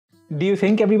Do you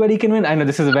think everybody can win? I know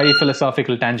this is a very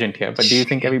philosophical tangent here, but do you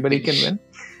think everybody can win?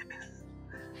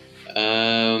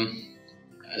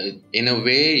 In a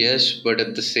way, yes, but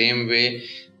at the same way,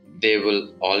 there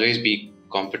will always be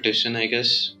competition, I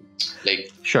guess.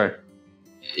 Like, Sure.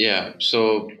 yeah.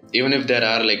 So even if there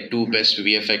are like two best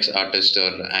VFX artists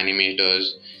or animators,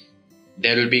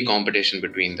 there will be competition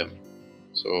between them.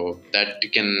 So that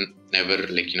can never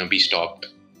be stopped.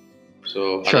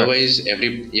 So Sure. otherwise,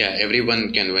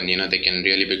 everyone can win. They can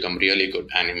really become really good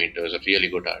animators or really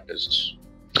good artists.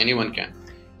 Anyone can.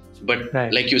 But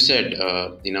Right. like you said,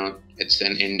 it's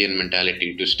an Indian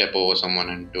mentality to step over someone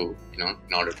and to,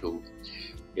 in order to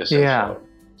yourself out.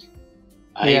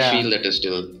 I feel that is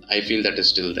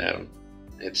still there.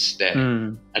 It's there.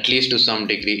 At least to some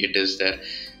degree, it is there.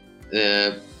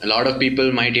 A lot of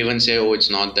people might even say, "Oh, it's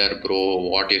not there, bro.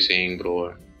 What you're saying,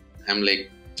 bro?" I'm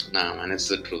like, nah, man, it's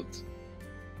the truth.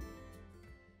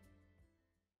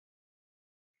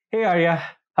 Hey, Arya.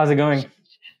 How's it going?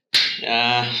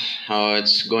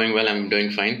 It's going well. I'm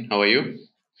doing fine. How are you?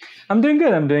 I'm doing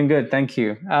good. Thank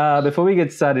you. Before we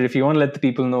get started, if you want to let the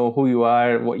people know who you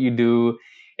are, what you do,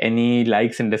 any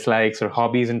likes and dislikes or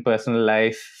hobbies in personal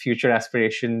life, future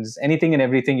aspirations, anything and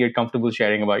everything you're comfortable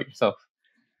sharing about yourself.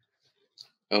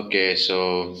 Okay,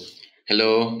 so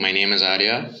hello, my name is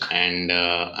Arya, and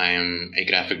I am a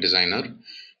graphic designer,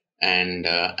 and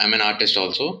I'm an artist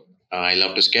also. I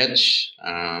love to sketch.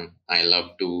 I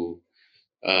love to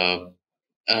uh,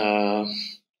 uh,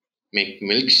 make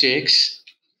milkshakes.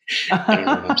 I don't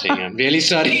know what I'm saying. I'm really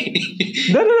sorry.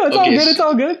 No, it's all good. It's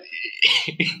all good.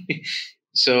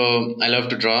 So I love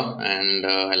to draw, and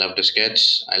I love to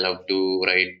sketch. I love to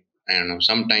write, I don't know,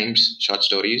 sometimes short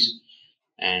stories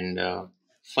and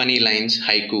funny lines,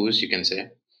 haikus, you can say.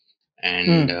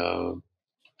 And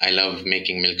I love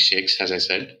making milkshakes, as I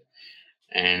said.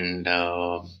 And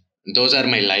those are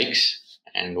my likes.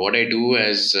 And what I do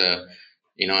as,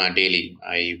 daily,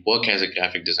 I work as a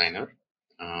graphic designer.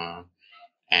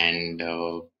 And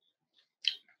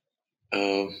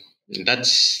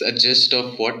that's a gist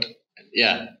of what,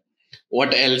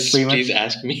 What else? Please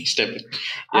ask me, Stephen.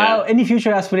 Yeah. Any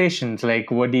future aspirations?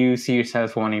 Like, what do you see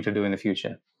yourself wanting to do in the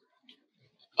future?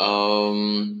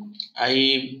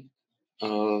 I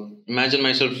imagine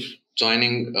myself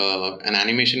joining an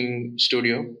animation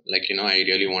studio. Like, I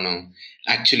really want to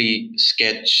actually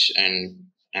sketch and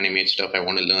animate stuff. I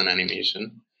want to learn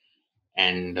animation.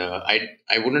 And I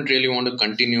wouldn't really want to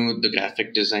continue the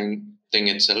graphic design thing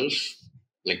itself,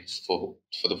 like for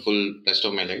the full rest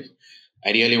of my life.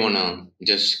 I really want to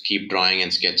just keep drawing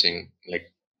and sketching.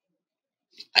 Like,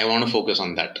 I want to focus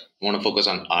on that. I want to focus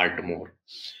on art more.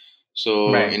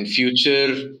 So in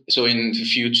the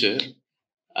future,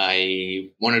 I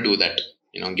want to do that.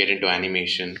 Get into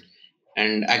animation,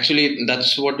 and actually,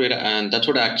 that's what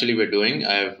we're doing.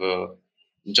 I've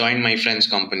joined my friend's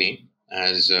company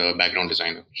as a background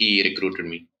designer. He recruited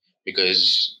me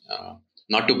because,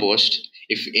 not to boast,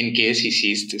 if in case he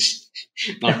sees this,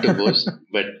 not to boast,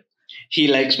 but he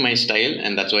likes my style,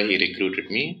 and that's why he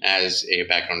recruited me as a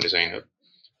background designer.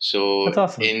 So that's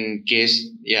awesome. In case,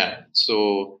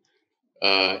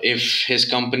 if his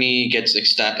company gets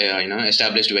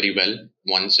established very well,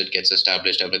 once it gets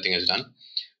established, everything is done.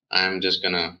 I'm just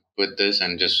gonna quit this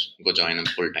and just go join him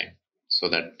full time, so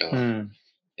that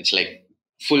it's like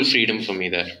full freedom for me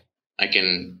there. I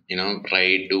can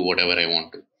write, do whatever I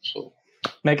want to. So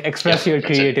like express your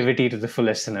creativity to the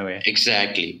fullest in a way.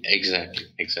 Exactly.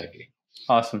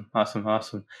 Awesome.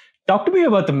 Talk to me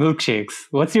about the milkshakes.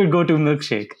 What's your go-to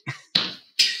milkshake?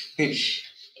 It's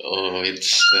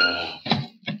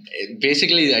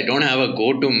basically I don't have a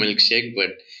go-to milkshake,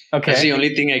 but that's the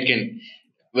only thing I can.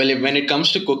 Well, when it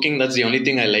comes to cooking, that's the only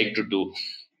thing I like to do.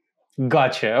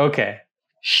 Gotcha. Okay.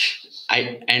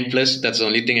 And plus that's the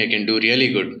only thing I can do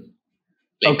really good.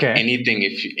 Like anything,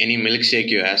 if any milkshake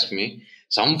you ask me,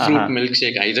 some fruit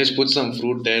milkshake, I just put some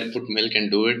fruit there, put milk and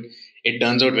do it. It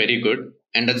turns out very good.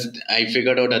 And I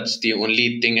figured out that's the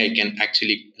only thing I can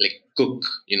actually like cook,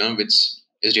 which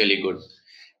is really good.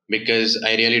 Because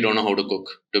I really don't know how to cook,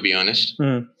 to be honest.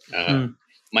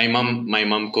 My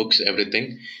mom cooks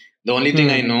everything. The only thing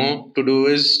I know to do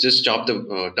is just chop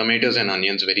the tomatoes and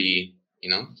onions very,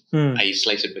 I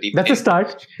slice it very thin.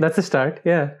 That's a start.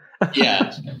 Yeah.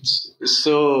 Yeah.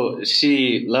 So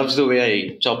she loves the way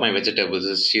I chop my vegetables.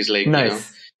 She's like,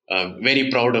 nice. Very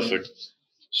proud of it.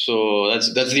 So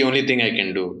that's the only thing I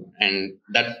can do. And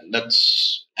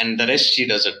and the rest she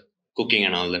does it, cooking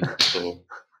and all that. So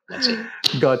that's it.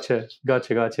 Gotcha.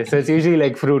 So it's usually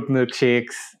like fruit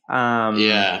milkshakes.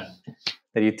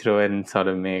 that you throw in and sort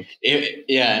of make.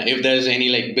 If there's any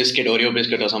like biscuit, Oreo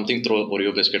biscuit or something, throw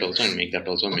Oreo biscuit also and make that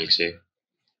also a milkshake.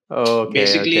 Okay.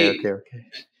 Basically,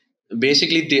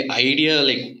 basically the idea,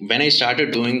 like when I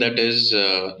started doing that is,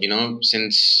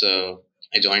 since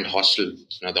I joined hostel,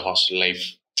 the hostel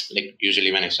life, like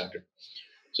usually when I started.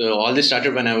 So all this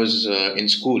started when I was in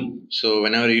school. So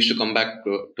whenever I used to come back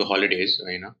to holidays,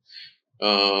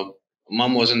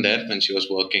 mom wasn't there when she was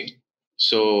working.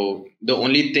 So the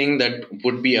only thing that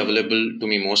would be available to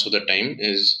me most of the time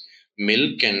is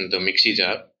milk and the mixie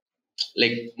jar.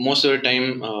 Like most of the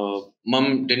time,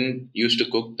 mom didn't used to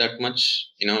cook that much,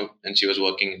 and she was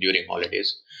working during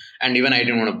holidays. And even I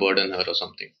didn't want to burden her or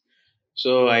something.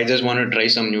 So I just want to try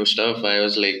some new stuff. I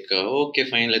was like, okay,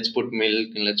 fine, let's put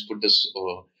milk and let's put this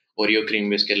Oreo cream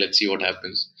biscuit. Let's see what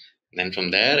happens. And then from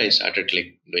there, I started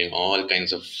like doing all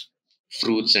kinds of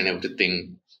fruits and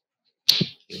everything.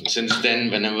 Since then,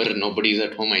 whenever nobody's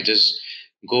at home, I just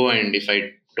go, and if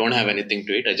I don't have anything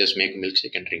to eat, I just make a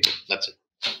milkshake and drink it. That's it.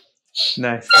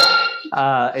 Nice.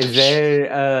 Is there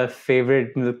a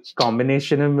favorite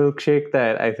combination of milkshake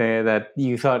that I think that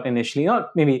you thought initially?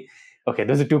 Not maybe. Okay,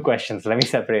 those are two questions. Let me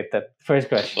separate that. First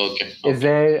question: Okay. Is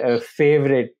there a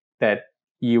favorite that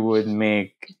you would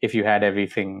make if you had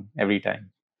everything every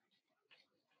time?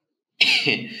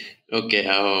 Okay.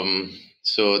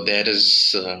 So there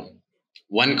is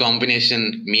one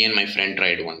combination me and my friend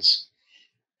tried once.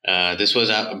 This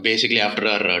was basically after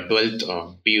our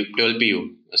 12th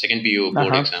PU, second PU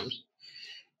board exams.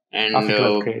 And after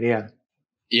 12th grade, yeah.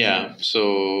 Yeah,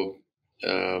 so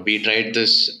we tried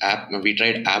this we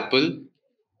tried apple,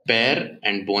 pear,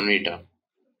 and bonvita.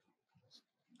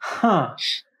 Huh.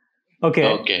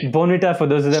 Okay. Bonvita, for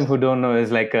those of them who don't know,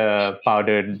 is like a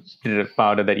powder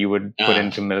that you would put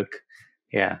into milk.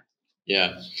 Yeah.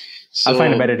 Yeah. So I'll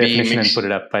find a better definition and put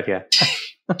it up, but yeah.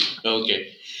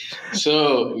 Okay.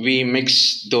 So we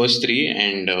mixed those three,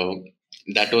 and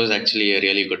that was actually a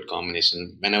really good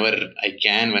combination. Whenever I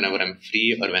can, whenever I'm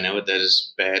free, or whenever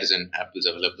there's pears and apples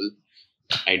available,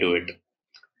 I do it.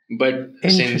 But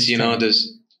since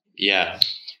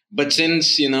but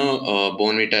since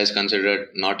Bonvita is considered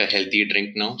not a healthy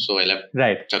drink now, so I left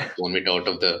chuck Bonvita out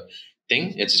of the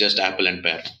thing. It's just apple and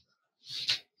pear.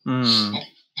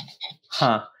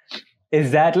 Huh.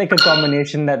 Is that like a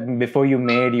combination that before you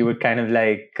made, you would kind of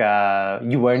like,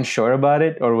 you weren't sure about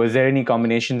it? Or was there any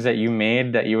combinations that you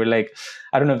made that you were like,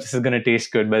 I don't know if this is going to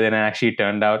taste good, but then it actually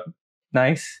turned out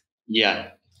nice?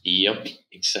 Yeah. Yep.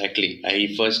 Exactly.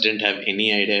 I first didn't have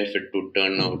any idea if it would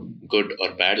turn out good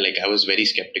or bad. Like I was very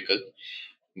skeptical.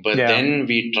 But then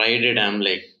we tried it. I'm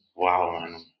like, wow,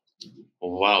 man.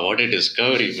 Wow, what a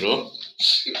discovery, bro.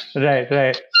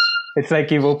 Right. It's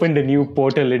like you've opened a new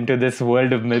portal into this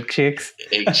world of milkshakes.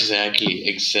 Exactly.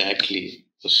 It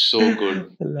was so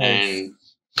good. Nice. And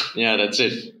yeah, that's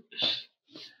it.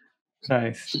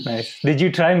 Nice. Did you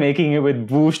try making it with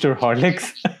Boost or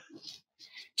Horlicks?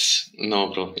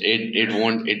 No, bro. It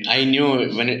won't. I knew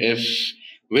if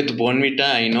with Bonvita,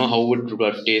 I know how it would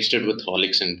have tasted with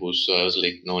Horlicks and Boost. So I was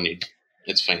like, no need.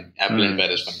 It's fine. Apple and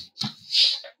pear is fine.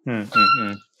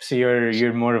 So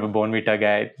you're more of a Bonvita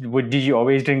guy. Did you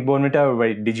always drink Bonvita,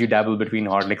 or did you dabble between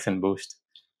Horlicks and Boost?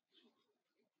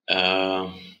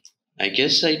 I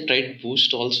guess I tried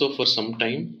Boost also for some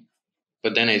time,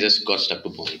 but then I just got stuck to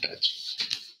Bonvita.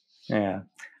 Yeah.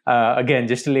 Again,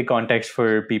 just to lay context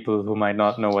for people who might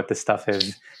not know what this stuff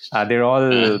is, they're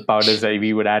all powders that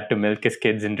we would add to milk as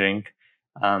kids and drink.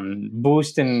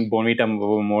 Boost and Bonvita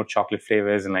were more chocolate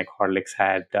flavors, and like Horlicks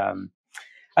had.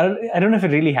 I don't know if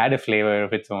it really had a flavor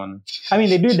of its own. I mean,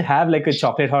 they did have like a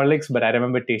chocolate Horlicks, but I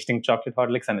remember tasting chocolate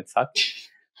Horlicks and it sucked.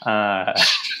 But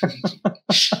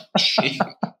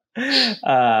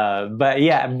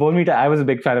yeah, Bonvita, I was a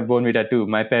big fan of Bonvita too.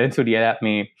 My parents would yell at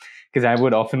me because I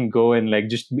would often go and like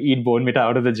just eat Bonvita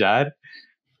out of the jar.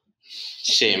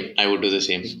 Same. I would do the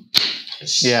same.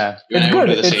 Yeah. It's good.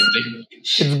 Same thing.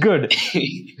 It's good.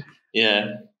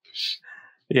 Yeah.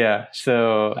 Yeah,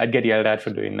 so I'd get yelled at for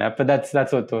doing that, but that's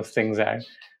what those things are.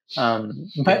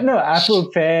 But no, apple,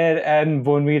 pear, and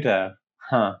Bonvita,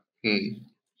 huh?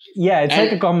 Yeah, it's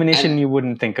like a combination you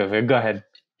wouldn't think of it. Go ahead.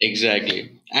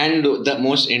 Exactly, and the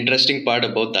most interesting part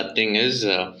about that thing is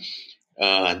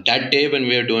that day when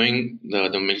we were doing the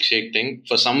milkshake thing,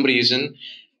 for some reason,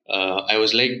 I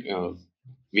was like,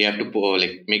 we have to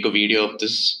make a video of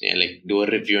this, like do a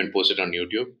review and post it on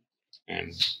YouTube,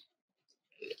 and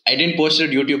I didn't post it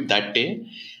on YouTube that day.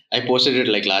 I posted it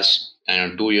like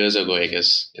 2 years ago, I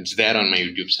guess. It's there on my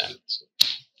YouTube channel. So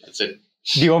that's it.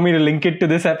 Do you want me to link it to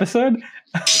this episode?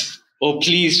 Oh,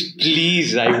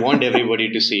 please. I want everybody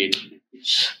to see it.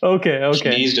 Okay.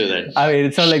 Please do that. I mean,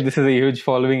 it's not like this is a huge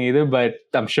following either, but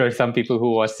I'm sure some people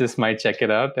who watch this might check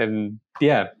it out. And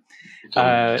yeah, Come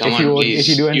on, if you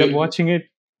please. do end up watching it,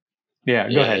 go Yeah,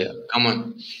 ahead. yeah. Come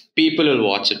on. People will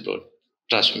watch it, bro.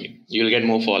 Trust me. You'll get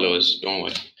more followers. Don't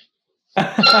worry.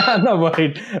 I'm not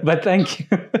worried, but thank you.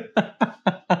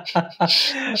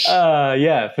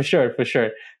 Yeah, for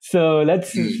sure. So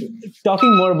let's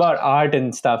talking more about art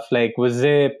and stuff. Like, was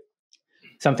it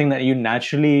something that you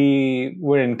naturally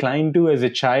were inclined to as a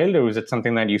child, or was it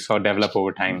something that you saw develop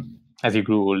over time as you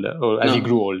grew older? Or as you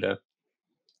grew No. older?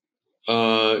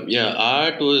 Yeah,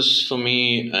 art was for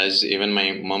me, as even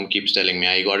my mom keeps telling me,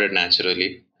 I got it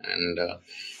naturally. And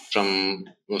from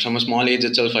a small age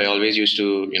itself, I always used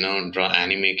to, draw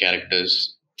anime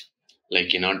characters like,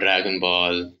 Dragon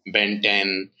Ball, Ben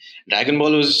 10. Dragon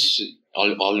Ball was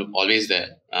always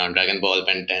there. Dragon Ball,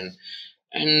 Ben 10.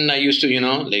 And I used to,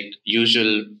 like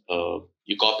usual,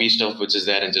 you copy stuff which is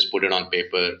there and just put it on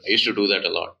paper. I used to do that a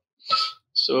lot.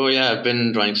 So yeah, I've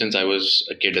been drawing since I was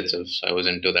a kid itself. So I was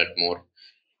into that more.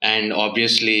 And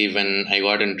obviously, when I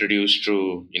got introduced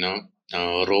to,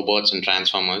 robots and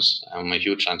Transformers, I'm a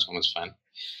huge Transformers fan.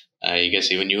 I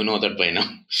guess even you know that by now.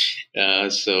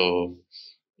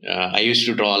 I used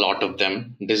to draw a lot of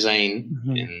them, design,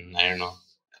 and I don't know,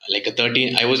 like a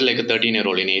 13. I was like a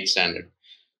 13-year-old in 8th standard.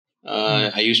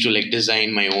 I used to like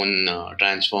design my own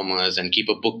Transformers and keep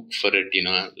a book for it,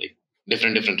 like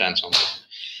different Transformers.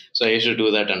 So I used to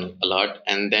do that a lot,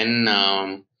 and then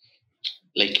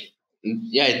like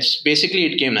yeah, it's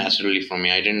basically it came naturally for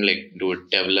me. I didn't like do it,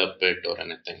 develop it or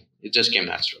anything. It just came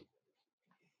natural.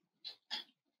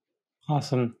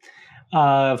 Awesome.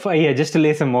 Just to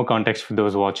lay some more context for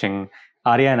those watching,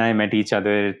 Arya and I met each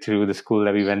other through the school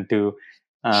that we went to,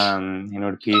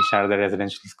 to P. Sharada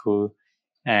Residential School.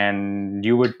 And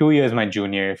you were 2 years my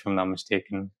junior, if I'm not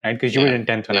mistaken, right? Because you were in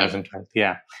 10th when I was in 12th.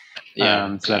 Yeah.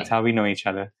 So that's how we know each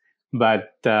other.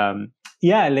 But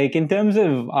like in terms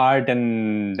of art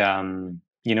and,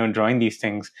 drawing these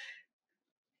things,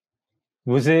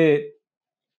 was it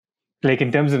like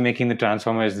in terms of making the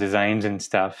Transformers designs and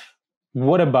stuff,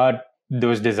 what about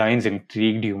those designs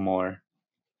intrigued you more?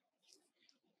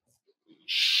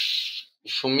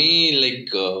 For me, like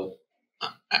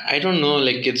I don't know,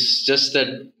 like it's just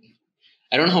that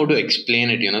I don't know how to explain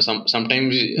it.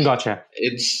 Sometimes Gotcha.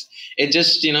 it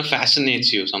just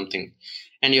fascinates you something,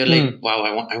 and you're like,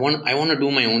 wow, I want to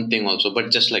do my own thing also, but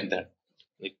just like that,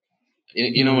 like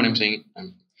you know what I'm saying.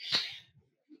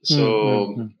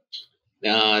 So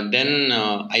then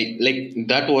I like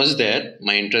that was there.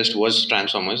 My interest was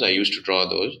Transformers. I used to draw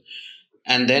those,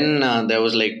 and then there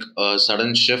was like a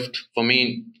sudden shift for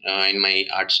me in my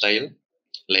art style.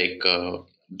 Like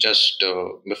just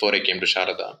before I came to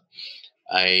Sharada,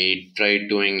 I tried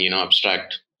doing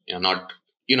abstract, not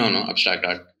no abstract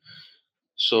art.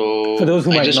 For those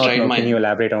So who I might just not tried know, can you my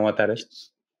elaborate on what that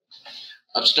is?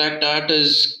 abstract art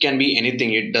is can be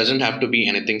anything. It doesn't have to be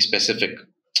anything specific.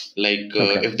 Like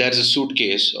Okay. if there's a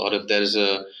suitcase or if there's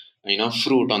a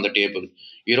fruit on the table,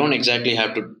 you don't exactly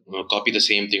have to copy the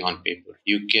same thing on paper.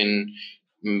 You can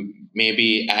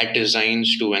maybe add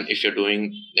designs to, and if you're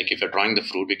doing like if you're drawing the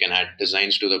fruit, you can add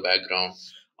designs to the background.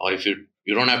 Or if you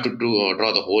don't have to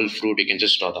draw the whole fruit, you can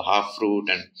just draw the half fruit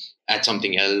and add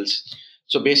something else.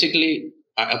 So basically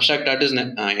abstract art is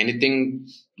anything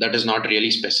that is not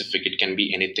really specific. It can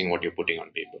be anything what you're putting on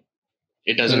paper.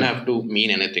 It doesn't have to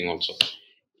mean anything also.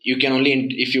 You can only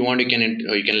if you want, you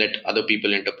can let other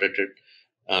people interpret it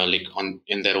like on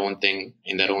in their own thing,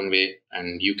 in their own way,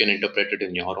 and you can interpret it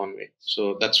in your own way.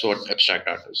 So that's what abstract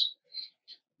art is.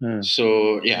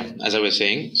 So yeah, as I was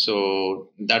saying, so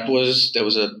there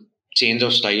was a change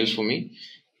of style for me.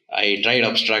 I tried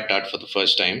abstract art for the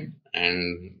first time,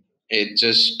 and it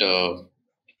just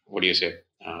what do you say?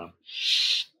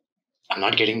 I'm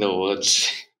not getting the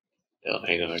words. Oh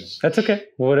my god. That's okay.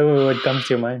 Whatever word comes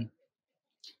to your mind.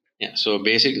 Yeah. So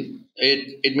basically,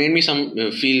 it made me some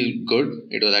feel good.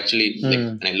 It was actually like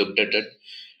when I looked at it,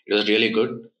 it was really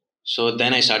good. So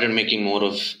then I started making more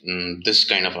of this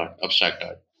kind of art, abstract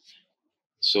art.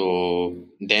 So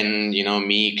then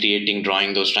me creating,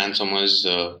 drawing those Transformers,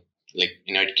 like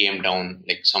it came down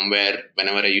like somewhere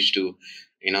whenever I used to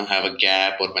have a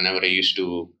gap, or whenever I used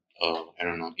to I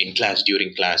don't know, in class,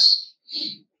 during class,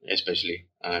 especially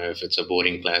if it's a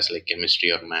boring class like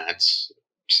chemistry or maths.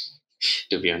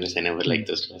 To be honest, I never liked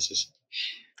those classes.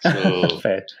 So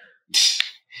Fair.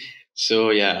 so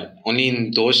yeah, only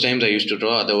in those times I used to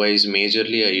draw. Otherwise,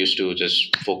 majorly I used to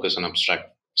just focus on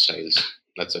abstract styles.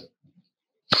 That's it.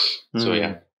 So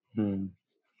yeah.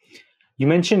 You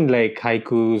mentioned like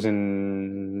haikus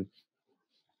and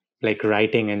like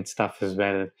writing and stuff as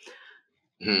well.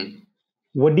 Hmm.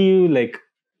 What do you like?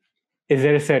 Is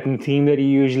there a certain theme that you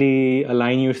usually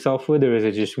align yourself with, or is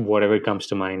it just whatever comes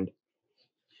to mind?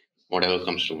 Whatever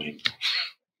comes to mind.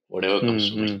 Whatever comes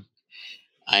to mind.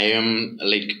 Mm-hmm. I am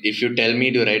like, if you tell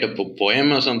me to write a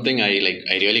poem or something, I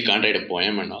really can't write a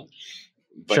poem and all.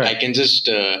 But I Sure. can just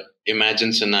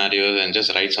imagine scenarios and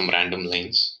just write some random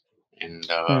lines. And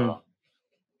Mm.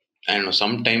 I don't know.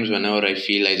 Sometimes whenever I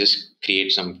feel, I just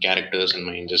create some characters in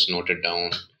mind, just note it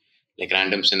down. Like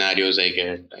random scenarios I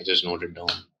get, I just note it down.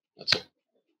 That's it.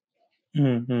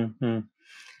 Mm-hmm.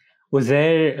 Was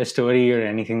there a story or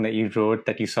anything that you wrote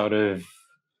that you sort of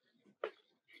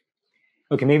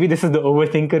okay? Maybe this is the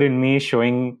overthinker in me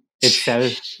showing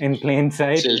itself in plain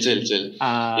sight. Chill, chill, chill.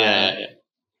 Uh, Yeah, yeah,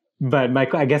 but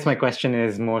I guess my question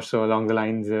is more so along the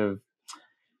lines of: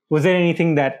 was there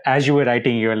anything that, as you were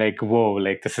writing, you were like, "Whoa,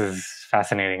 like this is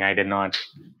fascinating. I did not.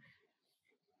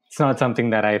 It's not something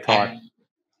that I thought yeah.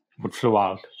 would flow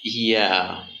out."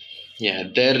 Yeah, yeah,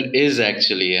 there is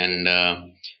actually, and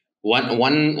one.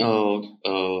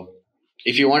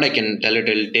 If you want, I can tell it.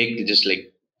 It'll take just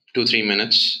like 2-3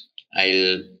 minutes.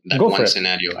 I'll that Go one for it.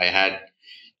 scenario I had.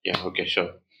 Yeah, okay,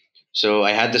 sure. So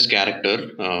I had this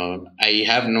character. I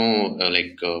have no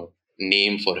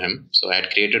name for him. So I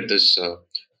had created this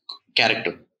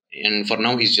character, and for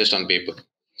now he's just on paper.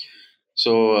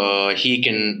 So he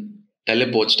can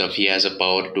teleport stuff. He has a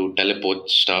power to teleport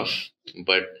stuff,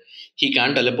 but he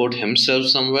can't teleport himself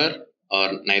somewhere,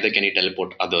 or neither can he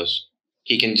teleport others.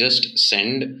 He can just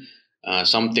send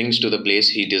some things to the place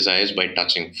he desires by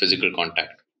touching physical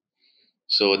contact.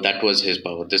 So that was his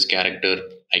power. This character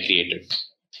I created.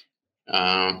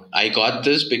 I got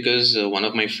this because one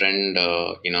of my friend,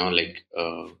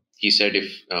 he said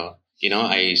if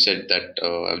I said that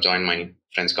I've joined my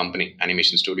friend's company,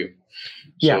 animation studio.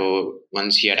 Yeah. So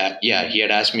once he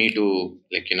had asked me to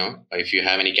if you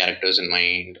have any characters in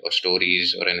mind or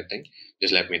stories or anything,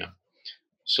 just let me know.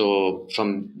 So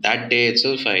from that day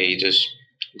itself, I just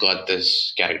got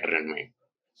this character in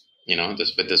mind,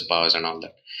 this with his powers and all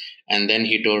that. And then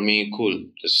he told me, "Cool,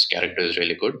 this character is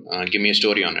really good. Give me a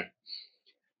story on it."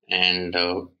 And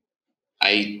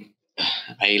I,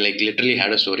 I like literally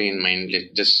had a story in mind.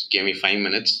 Like, just give me 5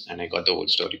 minutes, and I got the whole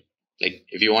story. Like,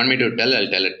 if you want me to tell, I'll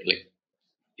tell it. Like,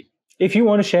 If you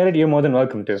want to share it, you're more than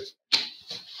welcome to.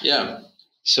 yeah.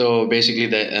 So basically,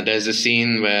 there's a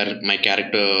scene where my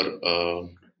character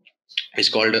is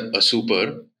called a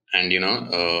super, and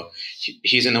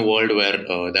he's in a world where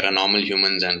there are normal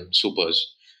humans and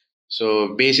supers.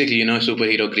 So basically,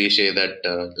 superhero cliche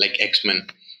that like X-Men,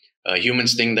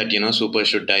 humans think that supers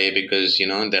should die because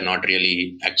they're not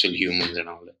really actual humans and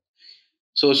all that.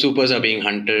 So supers are being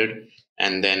hunted,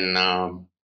 and then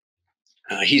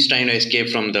he's trying to escape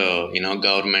from the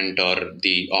government or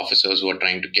the officers who are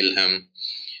trying to kill him.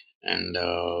 And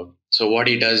so what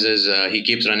he does is he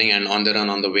keeps running, and on the run,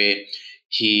 on the way,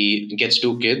 he gets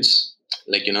two kids.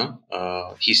 Like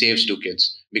he saves two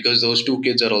kids because those two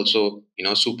kids are also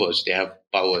supers. They have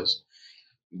powers.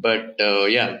 But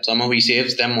yeah, somehow he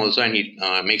saves them also, and he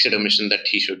makes it a mission that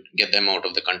he should get them out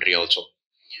of the country also.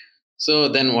 So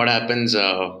then what happens?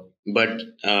 But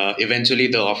eventually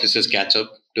the officers catch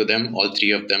up to them, all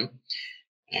three of them,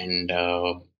 and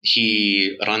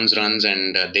he runs,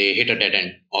 and they hit a dead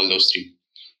end, all those three,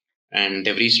 and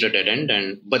they've reached a dead end,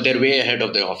 and but they're way ahead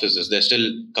of the officers. They're still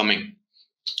coming,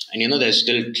 and there's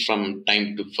still some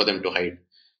time for them to hide.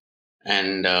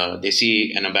 And they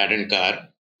see an abandoned car.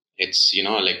 It's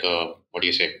like a, what do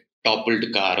you say, toppled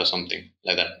car or something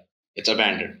like that. It's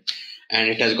abandoned, and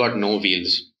it has got no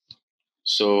wheels.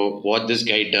 So what this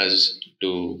guy does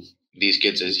to these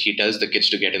kids is he tells the kids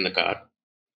to get in the car,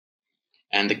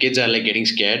 and the kids are like getting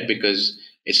scared because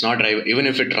it's not drive. Even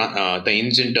if the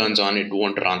engine turns on, it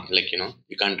won't run. Like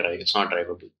you can't drive. It's not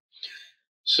drivable.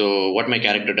 So what my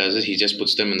character does is he just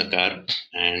puts them in the car,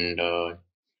 and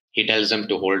he tells them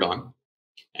to hold on.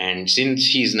 And since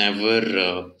he's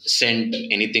never sent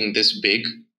anything this big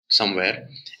somewhere,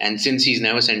 and since he's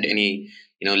never sent any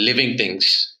living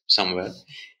things somewhere,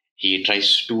 he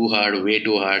tries too hard, way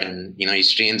too hard, and he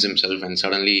strains himself, and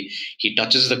suddenly he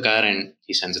touches the car and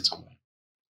he sends it somewhere,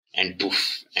 and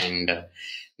poof, and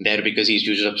there, because he's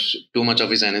used up too much of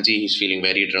his energy, he's feeling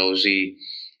very drowsy,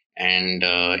 and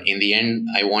in the end,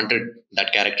 I wanted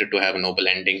that character to have a noble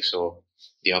ending, so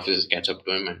the officers catch up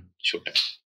to him and shoot him.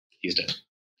 He's dead.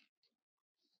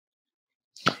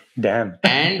 Damn.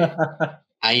 And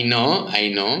I know,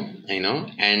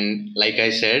 and like I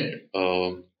said,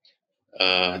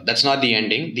 that's not the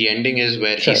ending. The ending is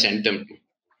where he Sure. sent them to.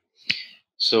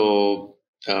 So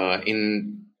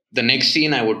in the next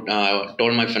scene, I would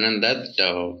told my friend that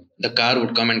the car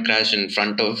would come and crash in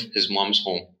front of his mom's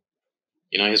home.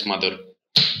 His mother.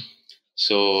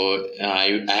 So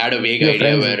I had a vague Your idea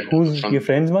friend's where who's your from.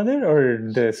 friend's mother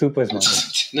or the super's mother?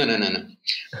 No.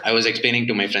 I was explaining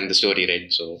to my friend the story,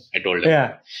 right? So I told him.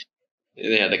 Yeah.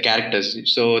 Yeah, the characters.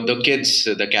 So the kids,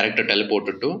 the character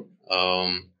teleported to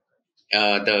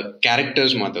the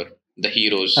character's mother, the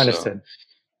hero's. Understood.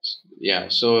 Yeah,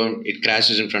 so it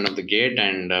crashes in front of the gate,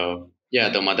 and yeah,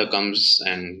 the mother comes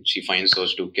and she finds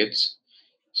those two kids.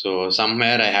 So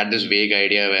somewhere I had this vague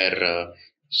idea where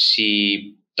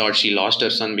she thought she lost her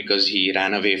son because he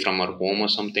ran away from her home or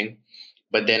something.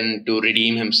 But then to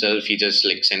redeem himself, he just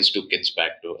like sends two kids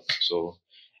back to her. So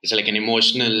it's like an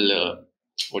emotional,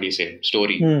 what do you say,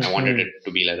 story. I wanted it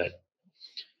to be like that.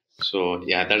 So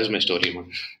yeah, that is my story,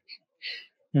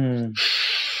 man.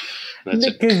 That's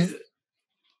because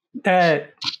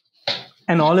that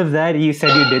and all of that, you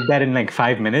said you did that in like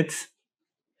 5 minutes.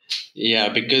 Yeah,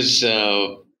 because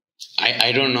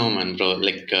I don't know, man, bro.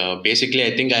 Like basically,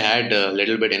 I think I had a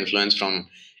little bit influence from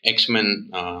X-Men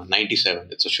 '97.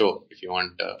 It's a show. If you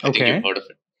want, I think you've heard of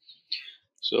it.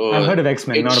 So I've heard of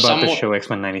X-Men, not about the somewhat, show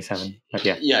X-Men '97, but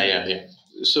yeah. Yeah.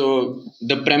 So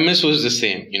the premise was the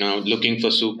same. Looking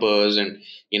for supers and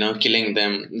killing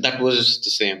them. That was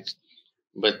the same.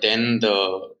 But then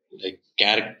the like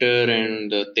character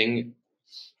and the thing,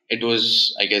 it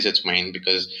was, I guess it's mine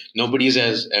because nobody's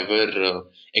has ever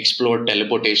explored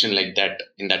teleportation like that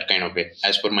in that kind of way.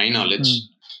 As per my knowledge,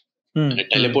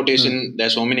 teleportation,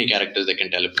 there's so many characters that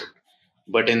can teleport.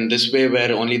 But in this way, where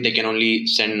they can only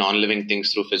send non-living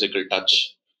things through physical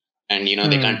touch, and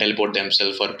they can't teleport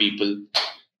themselves or people.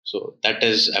 So that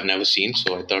is I've never seen.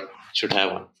 So I thought should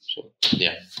have one. So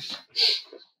yeah.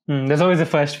 There's always a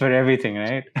first for everything,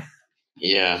 right?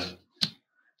 Yeah.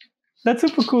 That's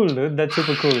super cool, dude. That's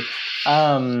super cool.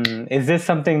 Is this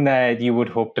something that you would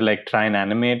hope to like try and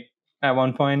animate at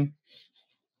one point?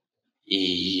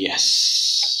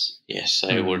 Yes,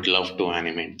 I would love to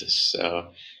animate this.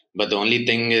 But the only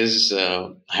thing is,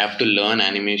 I have to learn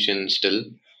animation still.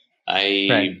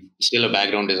 Still a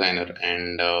background designer,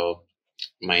 and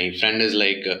my friend is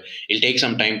like, it'll take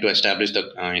some time to establish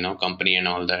the company and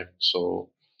all that. So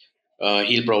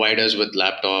he'll provide us with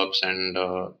laptops, and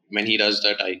when he does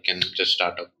that, I can just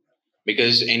start up.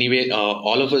 Because anyway,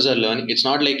 all of us are learning. It's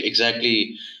not like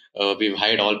exactly we've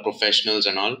hired all professionals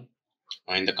and all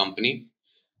in the company.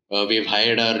 We've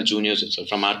hired our juniors itself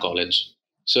from our college.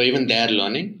 So even they're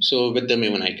learning. So with them,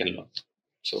 even I can learn.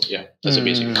 So yeah, that's the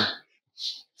basic.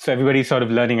 So everybody's sort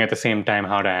of learning at the same time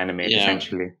how to animate,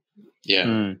 essentially.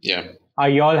 Yeah. Are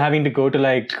you all having to go to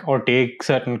like, or take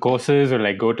certain courses or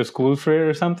like go to school for it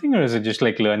or something? Or is it just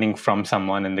like learning from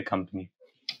someone in the company?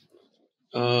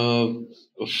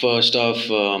 First off,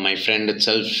 my friend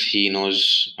itself, he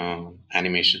knows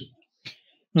animation.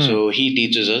 So he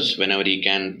teaches us whenever he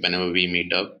can, whenever we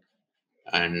meet up.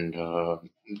 And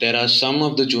there are some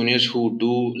of the juniors who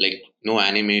do like no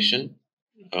animation.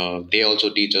 They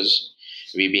also teach us.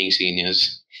 We being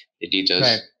seniors, they teach us.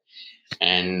 Right.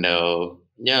 And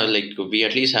yeah, like we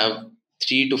at least have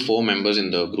 3 to 4 members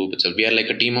in the group itself. We are like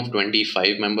a team of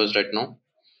 25 members right now.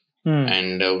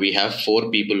 And we have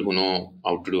 4 people who know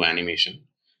how to do animation.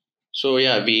 So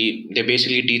yeah, they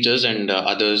basically teach us and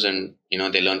others, and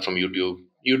they learn from YouTube.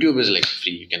 YouTube is like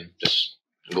free; you can just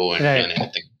go and learn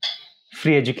anything.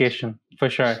 Free education for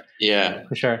sure. Yeah,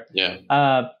 for sure. Yeah.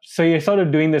 So you're sort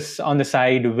of doing this on the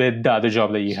side with the other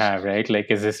job that you have, right? Like,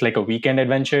 is this like a weekend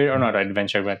adventure, or not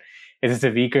adventure, but is this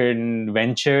a weekend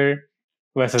venture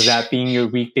versus that being your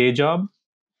weekday job?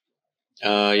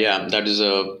 Yeah, that is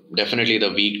definitely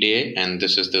the weekday, and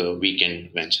this is the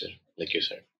weekend venture, like you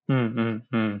said. Do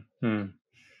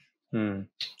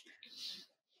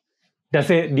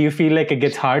you feel like it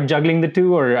gets hard juggling the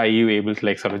two, or are you able to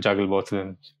like sort of juggle both of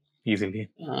them easily?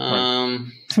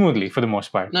 Smoothly for the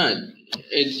most part. No,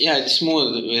 it's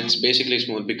smooth. It's basically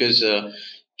smooth because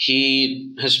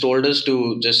he has told us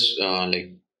to just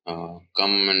come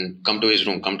to his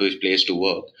room, come to his place to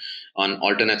work on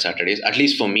alternate Saturdays, at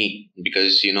least for me,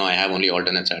 because I have only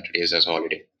alternate Saturdays as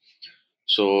holiday.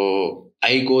 So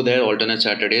I go there alternate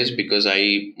Saturdays because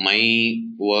my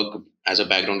work as a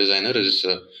background designer is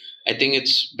I think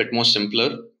it's a bit more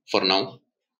simpler for now.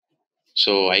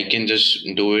 So I can just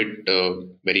do it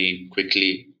very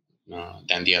quickly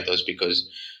than the others, because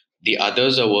the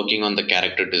others are working on the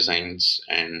character designs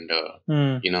and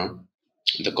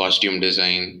the costume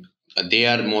design. They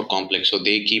are more complex, so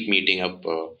they keep meeting up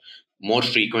more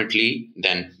frequently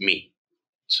than me.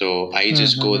 So I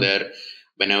just go there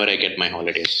whenever I get my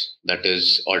holidays. That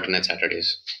is alternate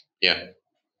Saturdays. Yeah.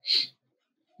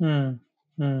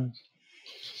 Mm.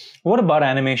 What about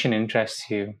animation interests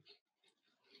you?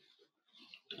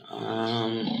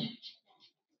 Um,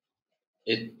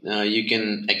 you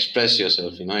can express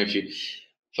yourself. If you,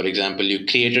 for example, you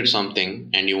created something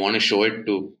and you want to show it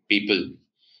to people,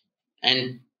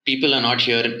 and people are not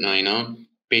here,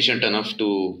 patient enough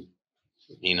to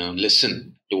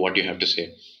listen to what you have to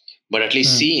say. But at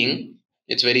least Mm. seeing,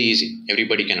 it's very easy.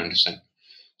 Everybody can understand.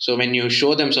 So when you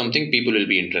show them something, people will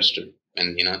be interested,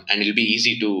 and it'll be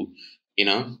easy to, you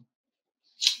know,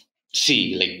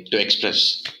 see, like to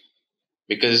express.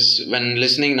 Because when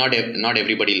listening, not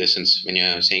everybody listens when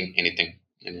you're saying anything,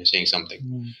 when you're saying something.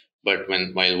 Mm. But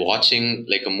while watching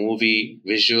like a movie,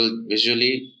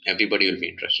 visually, everybody will be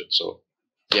interested. So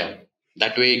yeah,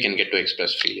 that way you can get to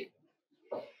express freely.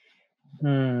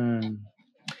 Hmm.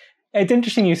 It's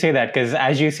interesting you say that, because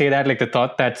as you say that, like the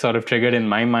thought that sort of triggered in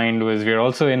my mind was we're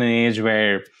also in an age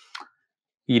where,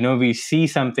 we see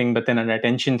something, but then our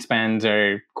attention spans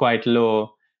are quite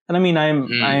low. And I mean,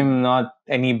 Hmm. I'm not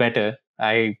any better.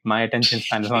 My attention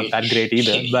span is not that great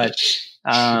either. But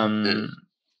um,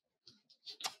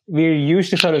 we're used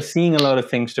to sort of seeing a lot of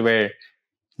things to where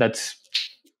that's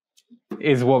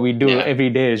is what we do Yeah, every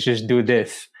day is just do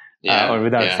this, or yeah,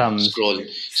 with our yeah. thumbs. Scroll to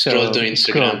So scroll.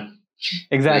 Instagram.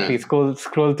 Exactly. Uh,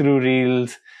 Scroll through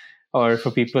reels, or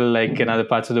for people like in other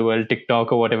parts of the world,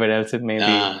 TikTok or whatever else it may be.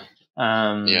 uh, yeah.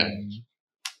 Um,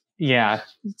 yeah.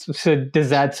 So does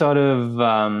that sort of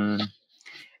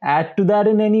add to that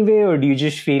in any way, or do you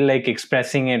just feel like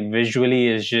expressing it visually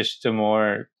is just a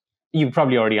more? You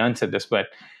probably already answered this, but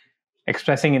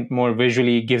expressing it more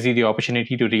visually gives you the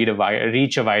opportunity to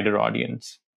reach a wider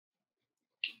audience.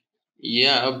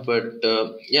 Yeah, but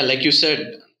yeah, like you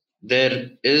said, there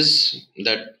is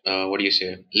that what do you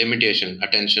say? Limitation,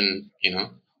 attention,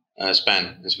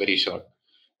 span is very short.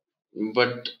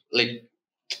 But like,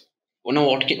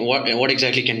 what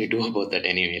exactly can you do about that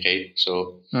anyway, right?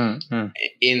 So Mm-hmm.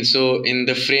 in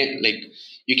the frame, like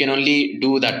you can only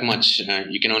do that much.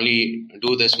 You can only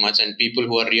do this much, and people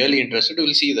who are really interested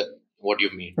will see that what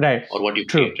you've made Right. or what you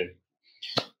True. created.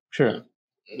 True.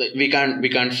 Uh, we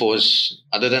can't force,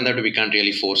 other than that we can't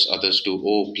really force others to,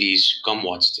 oh please come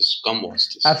watch this, we can't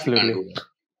Absolutely. do that.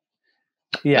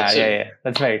 Yeah. That's Yeah. it. Yeah.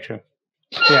 That's very true.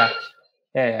 Yeah.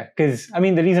 Yeah, yeah. Because I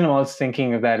mean, the reason I'm also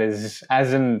thinking of that is,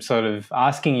 as I'm sort of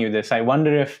asking you this, I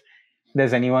wonder if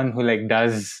there's anyone who like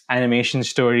does animation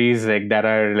stories like that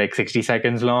are like 60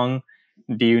 seconds long.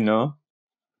 Do you know?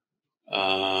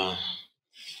 uh,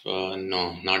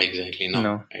 no, not exactly, no,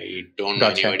 No. I don't know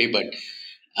Gotcha. anybody, but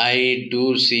I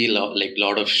do see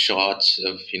lot of shots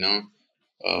of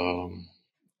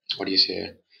what do you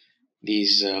say,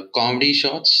 these comedy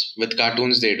shots with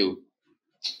cartoons they do,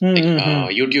 like Mm-hmm.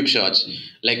 YouTube shorts.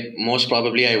 Like most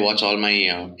probably I watch all my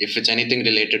if it's anything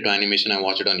related to animation, I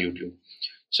watch it on YouTube.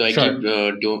 So I keep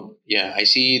Sure. yeah, I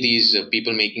see these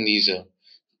people making these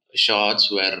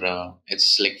shorts where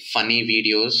it's like funny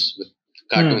videos with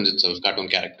cartoons Mm. itself, cartoon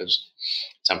characters.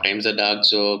 Sometimes they're dark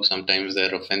jokes, sometimes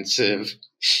they're offensive.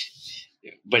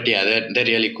 But yeah, they're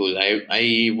really cool.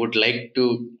 I would like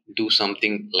to do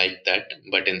something like that,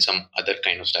 but in some other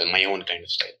kind of style, my own kind of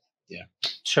style. Yeah.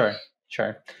 Sure.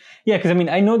 Sure. Yeah, because I mean,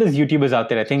 I know there's YouTubers out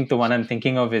there. I think the one I'm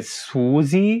thinking of is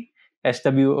Swoozie,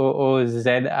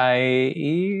 SWOOZIE.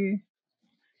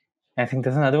 I think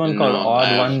there's another one called No,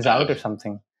 Odd Ones Out or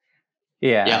something.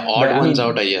 yeah, Yeah, but odd I ones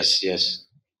out. mean, Yes, yes,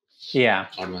 yeah,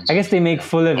 odd ones I out. guess they make Yeah,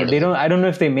 full of heard it. of They don't. them. I don't know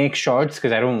if they make shorts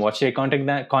because I don't watch their content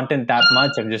that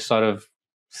much. I've just sort of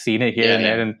seen it here Yeah, and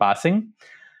there yeah. in passing.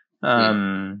 Hmm.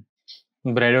 Um,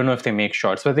 but I don't know if they make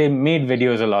shorts. But they made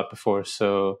videos a lot before,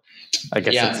 so I guess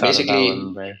it's Yeah, sort of that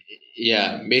one where.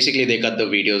 basically they cut the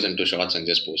videos into shorts and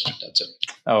just post it. That's it.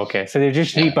 Oh, okay, so they're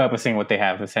just Yeah, repurposing what they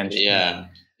have essentially. yeah,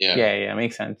 yeah. Yeah, yeah,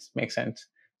 makes sense. Makes sense.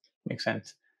 Makes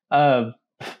sense. Uh,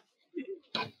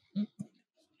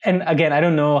 and again, I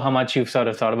don't know how much you've sort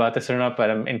of thought about this or not,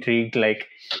 but I'm intrigued. Like,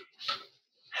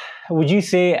 would you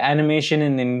say animation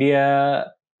in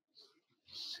India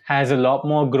has a lot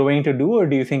more growing to do, or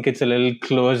do you think it's a little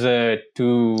closer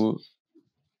to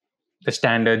the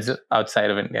standards outside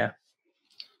of India?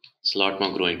 It's a lot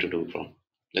more growing to do, bro.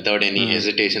 Without any Mm,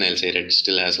 hesitation, I'll say it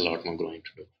still has a lot more growing to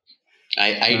do.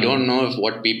 I mm, don't know if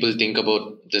what people think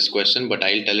about this question, but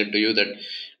I'll tell it to you that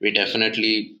we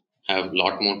definitely have a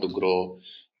lot more to grow.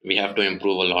 We have to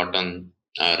improve a lot on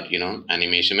our,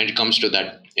 animation. When it comes to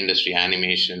that industry,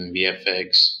 animation,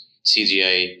 VFX,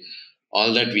 CGI,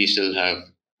 all that we still have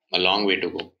a long way to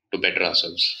go to better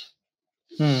ourselves.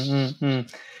 mm.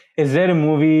 Is there a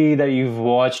movie that you've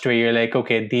watched where you're like,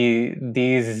 okay,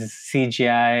 these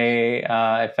CGI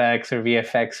effects or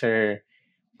VFX are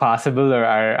passable, or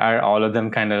are all of them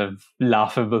kind of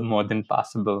laughable more than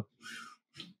passable?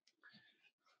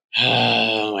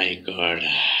 Oh my god.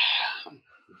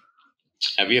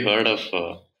 Have you heard of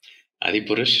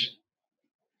Adipurush?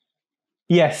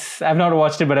 Yes, I've not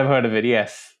watched it, but I've heard of it.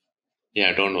 Yes.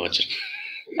 Yeah, don't watch it.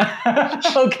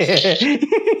 Okay.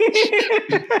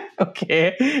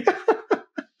 Okay.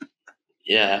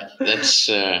 Yeah, that's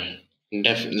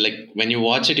like when you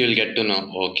watch it, you'll get to know.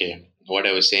 Okay, what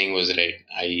I was saying was right.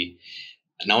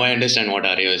 Now I understand what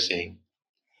Arya was saying.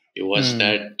 You watch Hmm.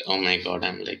 that, oh my god,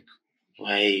 I'm like,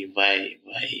 why?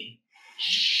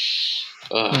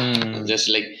 Hmm. Just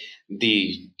like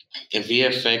the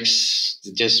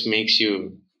VFX just makes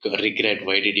you regret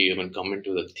why did you even come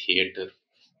into the theater.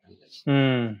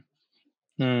 Hmm.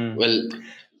 Hmm. Well,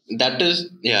 that is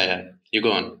yeah. You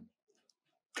go on.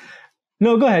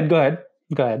 No, go ahead. Go ahead.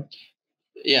 Go ahead.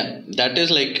 Yeah, that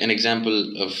is like an example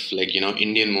of like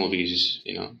Indian movies.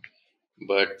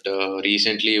 But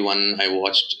recently, one I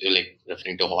watched, like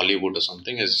referring to Hollywood or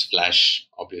something, is Flash,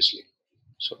 obviously.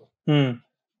 So Hmm.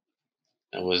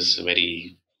 that was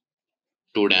very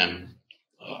too damn.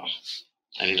 Uh,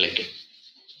 I didn't like it.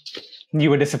 You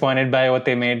were disappointed by what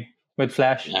they made with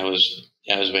Flash? I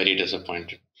was very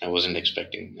disappointed. I wasn't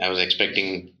expecting. I was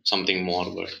expecting something more,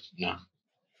 but no.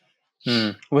 Hmm.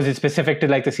 Was it specific to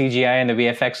like the CGI and the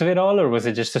VFX of it all, or was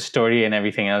it just the story and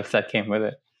everything else that came with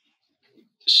it?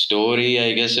 Story,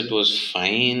 I guess it was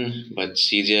fine, but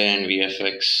CGI and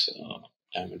VFX,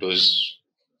 damn, it was.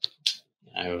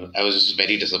 I was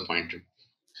very disappointed.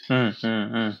 Hmm. Hmm.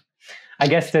 Hmm. I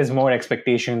guess there's more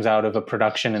expectations out of a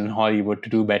production in Hollywood to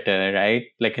do better, right?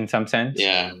 Like in some sense.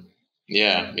 Yeah,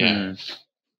 yeah. Hmm.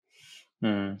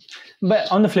 Hmm.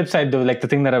 But on the flip side, though, like the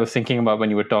thing that I was thinking about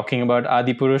when you were talking about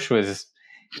Adi Purush was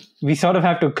we sort of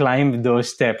have to climb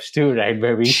those steps too, right?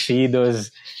 Where we see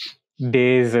those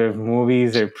days of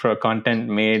movies or content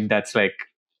made that's like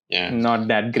Yeah, not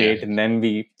that yeah, great, and then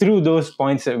we through those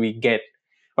points that we get,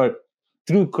 or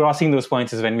through crossing those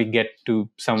points is when we get to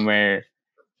somewhere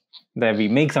that we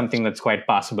make something that's quite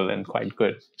passable and quite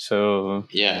good. So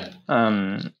yeah.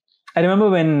 I remember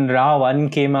when Ra 1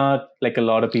 came out, like a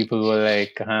lot of people were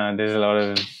like, there's a lot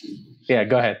of. Yeah,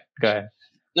 go ahead. Go ahead.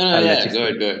 No, I'll let you yeah. Go speak.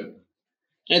 ahead, go ahead.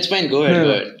 It's fine. Go ahead, No, go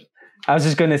no, no. ahead. I was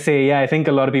just going to say, yeah, I think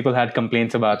a lot of people had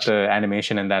complaints about the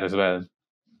animation and that as well.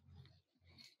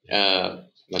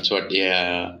 That's what.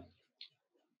 Yeah.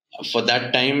 For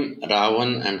that time,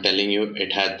 Ravan, I'm telling you,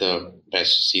 it had the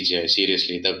best CGI.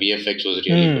 Seriously, the VFX was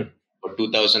really good. Hmm. For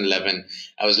 2011,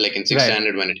 I was like in sixth Right.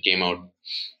 standard when it came out,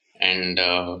 and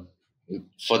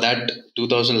for that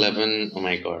 2011, oh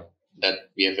my god, that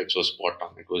VFX was spot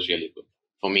on. It was really good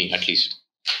for me, at least.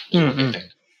 Is what I Hmm. think.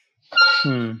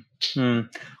 Hmm. Hmm.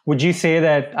 Would you say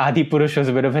that Adi Purush was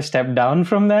a bit of a step down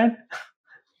from that?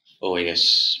 Oh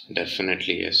yes,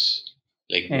 definitely yes.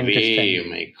 Like way, Interesting. oh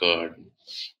my god.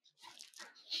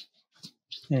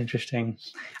 Interesting.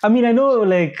 I mean, I know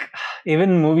like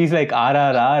even movies like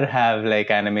RRR have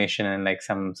like animation and like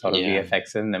some sort of Yeah,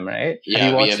 VFX in them, right? Have you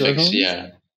yeah, watched those VFX. movies? Yeah,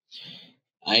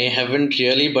 I haven't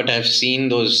really, but I've seen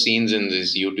those scenes in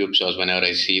these YouTube shows whenever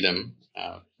I see them.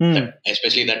 Hmm. That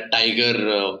especially that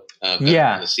tiger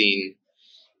Yeah. scene.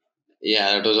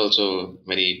 Yeah, that was also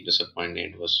very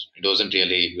disappointing. It wasn't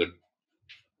really good.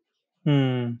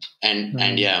 Hmm. And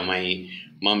Hmm. yeah, my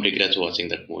mom regrets watching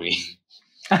that movie.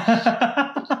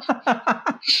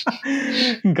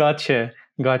 Gotcha.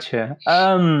 Gotcha.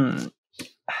 I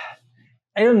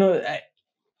don't know.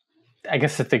 I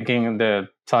guess the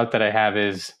thought that I have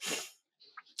is,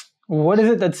 what is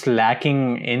it that's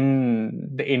lacking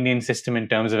in the Indian system in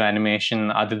terms of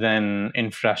animation other than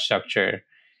infrastructure?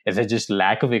 Is it just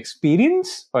lack of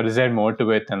experience, or is there more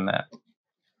to it than that?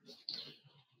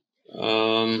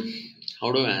 Um,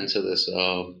 how do I answer this?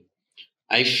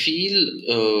 I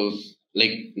feel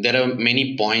like there are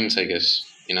many points, I guess,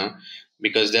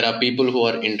 because there are people who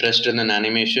are interested in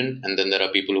animation, and then there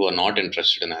are people who are not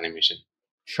interested in animation,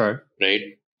 Sure.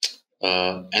 right?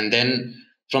 And then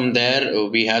from there,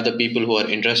 we have the people who are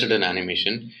interested in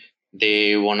animation.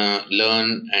 They want to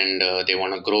learn and they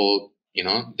want to grow. They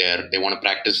want to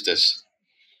practice this.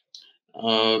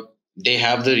 Uh, they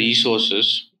have the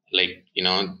resources, like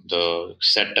the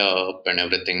setup and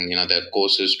everything. Their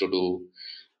courses to do,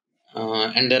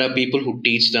 and there are people who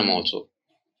teach them also.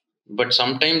 But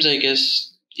sometimes I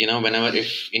guess whenever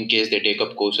if in case they take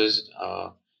up courses,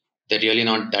 they're really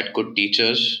not that good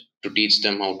teachers to teach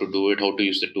them how to do it, how to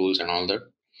use the tools and all that.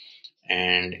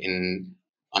 And in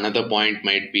another point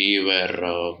might be where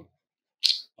uh,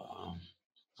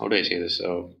 how do I say this?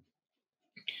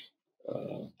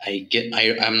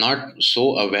 I'm not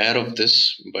so aware of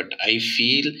this, but I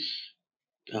feel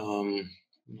um,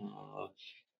 uh,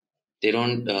 they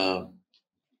don't.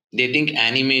 They think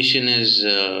animation is,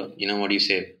 what do you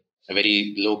say, a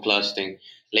very low class thing.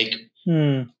 Like,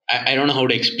 Hmm. I don't know how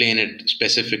to explain it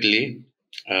specifically.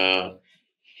 Uh,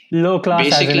 Low class,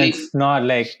 as in Basically, it's not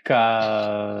like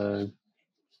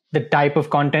the type of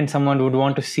content someone would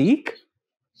want to seek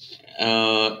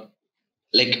uh,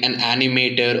 like an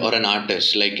animator or an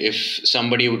artist. Like if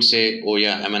somebody would say, "Oh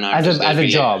yeah, I'm an artist," as they'll a be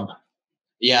like, job.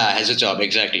 "Yeah, as a job,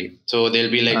 exactly." So they'll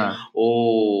be like, Uh,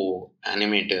 "Oh,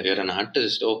 animator, you're an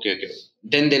artist. Okay, okay."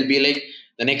 Then they'll be like,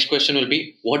 the next question will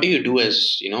be, "What do you do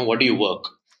as what do you work?"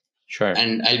 sure.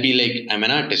 And I'll be like, "I'm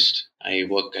an artist. I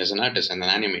work as an artist and an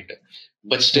animator."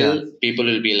 But Yeah. still, people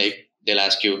will be like, they'll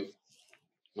ask you,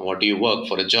 "What do you work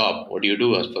for a job? What do you do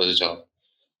as for a job?"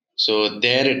 So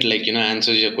there it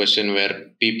answers your question where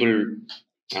people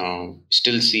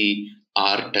still see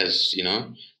art as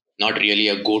not really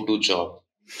a go-to job.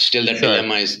 Still, Sure.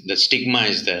 the stigma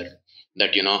is there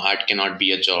that art cannot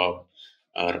be a job,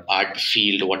 or art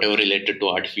field, whatever related to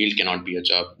art field cannot be a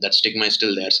job. That stigma is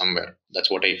still there somewhere. That's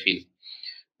what I feel.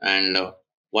 And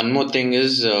one more thing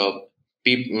is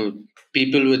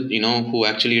people with who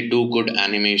actually do good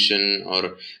animation,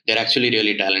 or they're actually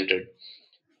really talented.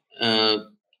 Uh,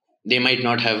 they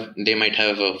might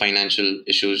have financial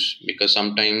issues, because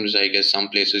sometimes I guess some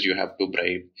places you have to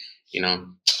bribe you know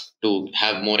to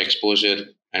have more exposure.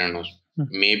 I don't know, Hmm.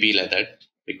 maybe like that,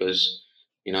 because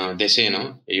they say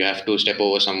you have to step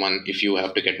over someone if you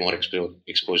have to get more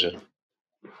exposure.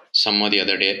 Some or the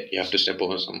other day you have to step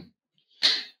over some.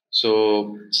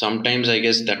 So sometimes I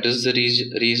guess that is the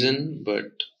reason.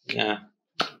 But yeah,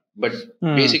 but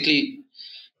Hmm. basically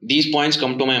these points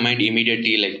come to my mind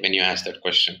immediately, like when you ask that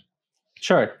question.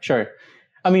 Sure. Sure.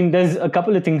 I mean, there's a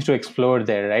couple of things to explore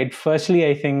there, right? Firstly,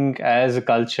 I think as a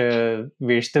culture,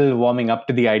 we're still warming up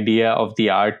to the idea of the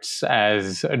arts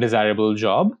as a desirable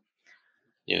job,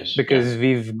 Yes, yeah.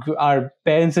 because our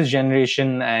parents'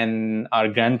 generation and our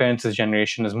grandparents'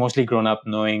 generation has mostly grown up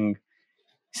knowing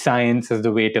science as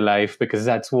the way to life, because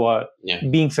that's what Yeah.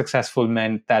 being successful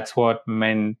meant. That's what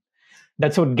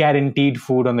guaranteed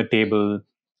food on the table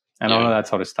and all of Yeah. that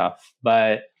sort of stuff.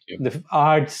 But Yep. the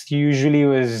arts usually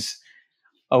was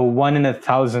a one in a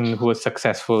thousand who was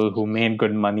successful, who made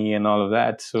good money and all of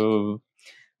that. So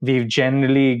we've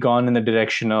generally gone in the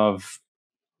direction of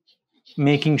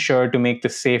making sure to make the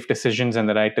safe decisions and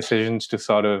the right decisions to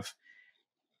sort of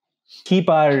keep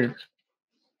our,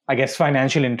 I guess,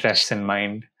 financial interests in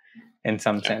mind in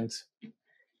some Yeah. sense.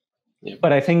 Yeah.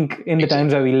 But I think in the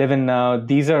times Exactly. that we live in now,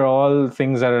 these are all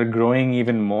things that are growing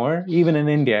even more, even in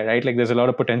India, right? Like there's a lot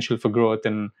of potential for growth,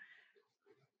 and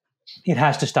it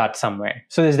has to start somewhere.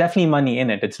 So there's definitely money in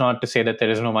it. It's not to say that there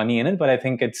is no money in it, but I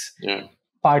think it's Yeah.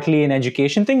 partly an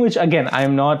education thing, which again,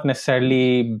 I'm not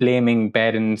necessarily blaming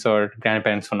parents or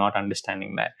grandparents for not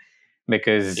understanding that.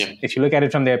 Because Yeah. if you look at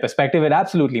it from their perspective, it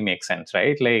absolutely makes sense,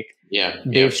 right? Like Yeah.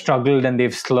 they've Yep. struggled and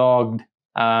they've slogged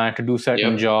to do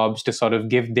certain Yep. jobs to sort of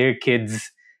give their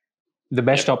kids the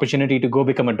best Yep. opportunity to go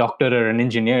become a doctor or an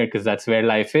engineer, because that's where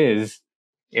life is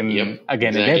in, Yep.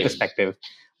 again, in their Exactly. perspective.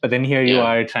 But then here you Yeah.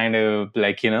 are trying to,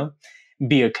 like,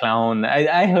 be a clown.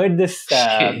 I heard this,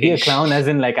 be a clown as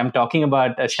in, like, I'm talking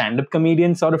about a stand-up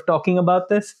comedian sort of talking about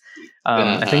this.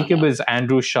 I think it Uh-huh. was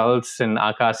Andrew Schultz and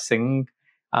Akash Singh.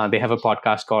 They have a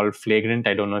podcast called Flagrant.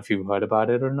 I don't know if you've heard about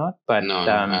it or not, but No,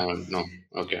 no, I haven't. No.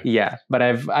 Okay. yeah, but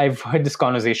I've heard this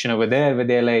conversation over there where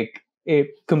they're like, it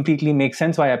completely makes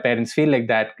sense why our parents feel like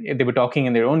that. They were talking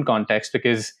in their own context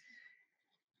because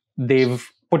they've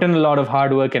put in a lot of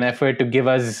hard work and effort to give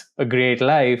us a great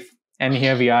life, and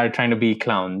here we are trying to be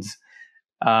clowns.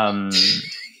 Um,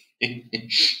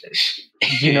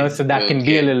 so that can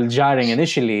be a Okay. little jarring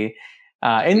initially.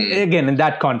 And Hmm. again, in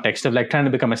that context of like trying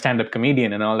to become a stand-up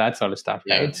comedian and all that sort of stuff,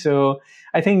 Yeah. right? So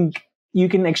I think you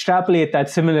can extrapolate that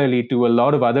similarly to a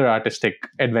lot of other artistic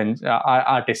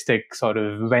sort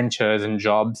of ventures and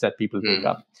jobs that people take Hmm.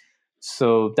 up.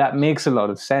 So that makes a lot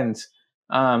of sense.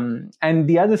 And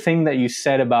the other thing that you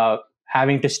said about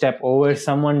having to step over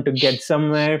someone to get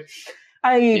somewhere,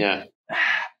 I Yeah.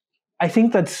 I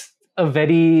think that's a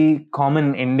very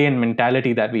common Indian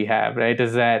mentality that we have, right?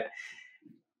 Is that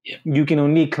Yep. you can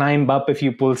only climb up if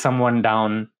you pull someone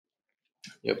down,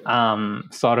 Yep.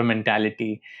 sort of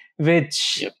mentality.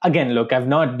 Which, Yep. again, look, I've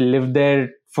not lived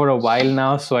there for a while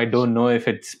now, so I don't know if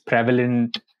it's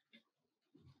prevalent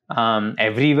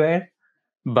everywhere.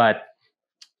 But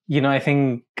I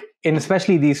think in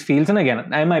especially these fields, and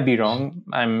again, I might be wrong.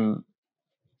 I'm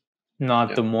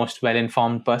not the Yep. most well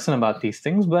informed person about these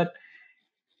things, but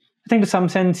I think to some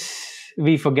sense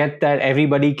we forget that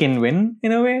everybody can win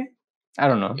in a way. I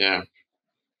don't know, Yeah.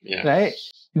 Yeah. right?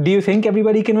 Do you think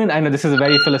everybody can win? I know this is a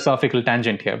very philosophical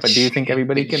tangent here, but do you think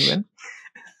everybody can win?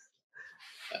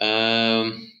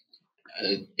 um,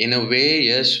 in a way,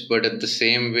 yes, but at the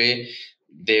same way,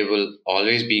 there will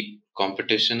always be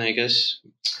competition, I guess.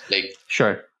 Like,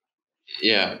 Sure.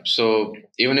 yeah, so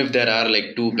even if there are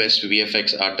like two best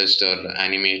VFX artists or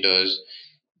animators,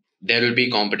 there will be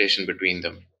competition between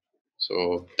them.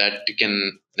 So that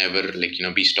can never, like,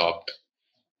 be stopped.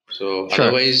 So Sure.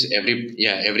 otherwise,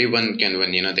 everyone can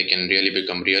win. They can really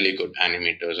become really good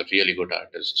animators or really good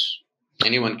artists.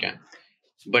 Anyone can.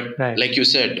 But Right. like you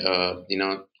said,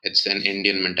 it's an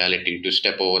Indian mentality to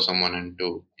step over someone and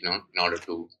to, in order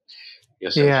to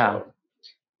yourself Yeah. out.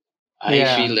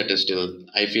 Yeah. I feel that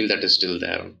is still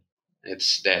there.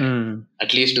 It's there. Mm.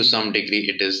 At least to some degree,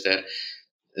 it is there.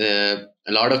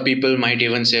 A lot of people might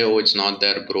even say, "Oh, it's not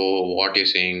there, bro. What you're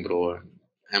saying, bro?"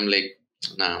 I'm like,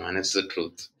 "Nah, man, it's the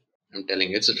truth. I'm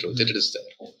telling you, it's the truth. It Mm. is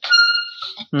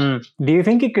there." Do you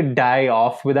think it could die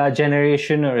off with our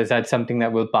generation, or is that something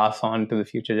that will pass on to the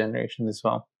future generations as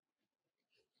well?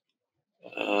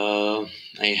 Uh,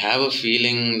 I have a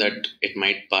feeling that it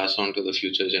might pass on to the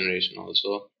future generation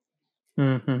also.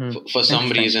 Mm-hmm. For some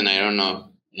Interesting. reason, I don't know.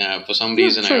 Yeah, for some No,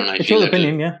 reason, I don't sure. know. I It's feel your that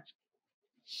opinion, yeah.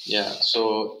 yeah.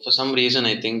 So for some reason,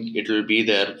 I think it will be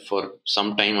there for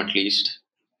some time at least.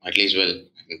 At least, well,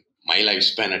 in my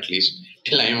lifespan at least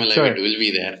till I'm alive, it Sure. will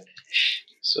be there.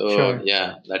 So Sure.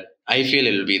 yeah, that I feel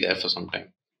it will be there for some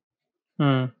time.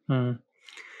 Mm-hmm.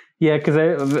 Yeah, because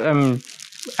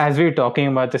as we were talking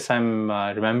about this, I'm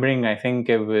remembering. I think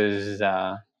it was.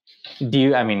 Do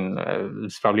you? I mean,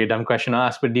 it's probably a dumb question to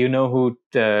ask, but do you know who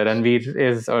Ranveer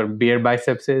is or Beer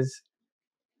Biceps is?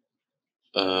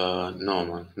 No,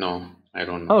 man, no, I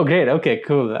don't know. Oh, great. Okay,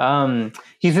 cool.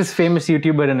 He's this famous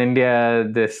YouTuber in India.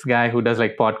 This guy who does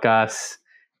like podcasts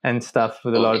and stuff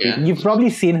with a lot of people. Okay, You've probably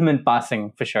seen him in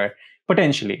passing for sure.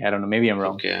 Potentially, I don't know. Maybe I'm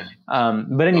wrong. okay,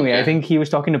 But anyway, I okay. think he was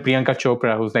talking to Priyanka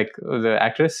Chopra, who's like the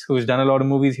actress who's done a lot of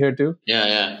movies here too. Yeah,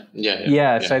 yeah, yeah, yeah,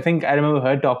 Yeah, so yeah. I think I remember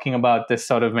her talking about this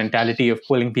sort of mentality of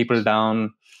pulling people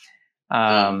down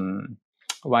um,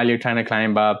 while you're trying to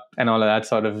climb up and all of that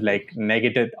sort of like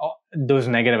negative, those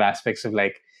negative aspects of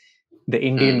like the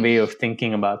Indian way Mm, of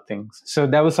thinking about things. So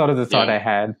that was sort of the thought yeah, I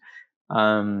had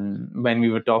when we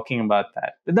were talking about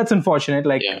that. But that's unfortunate.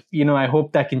 Like, yeah, I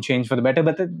hope that can change for the better.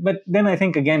 But then I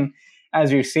think again,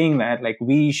 as you're saying that, like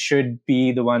we should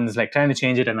be the ones like trying to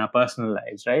change it in our personal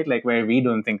lives, right? Like where we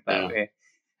don't think that yeah, way,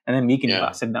 and then we can yeah,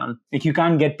 pass it down. Like you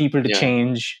can't get people to yeah,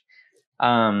 change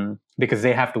because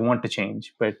they have to want to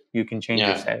change, but you can change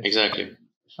yeah. yourself Exactly.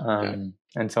 Yeah,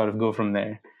 and sort of go from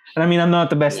there. And I mean, I'm not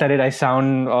the best yeah. at it. I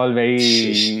sound all very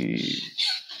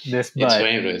this, It's but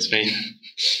fine, bro. It's fine.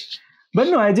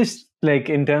 no, I just like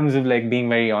in terms of like being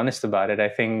very honest about it. I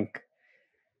think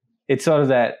it's sort of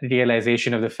that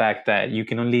realization of the fact that you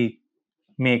can only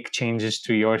make changes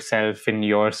to yourself in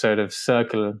your sort of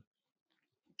circle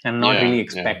and not really Yeah, yeah,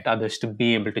 expect others to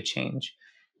be able to change.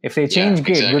 If they yeah. change,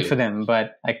 great, good for Exactly. them.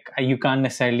 But like you can't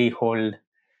necessarily hold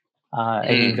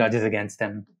any Hmm. grudges against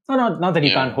them. No, not that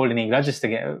you can't Yeah, hold any grudges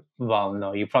against. Well,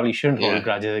 no, you probably shouldn't hold yeah.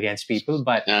 grudges against people,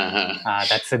 but Uh-huh.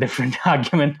 that's a different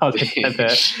argument altogether.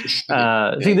 See,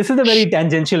 Yeah. this is the very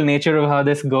tangential nature of how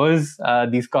this goes.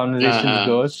 These conversations Uh-huh.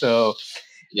 go. So if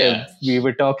Yeah. we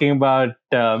were talking about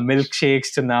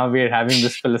milkshakes, to now we're having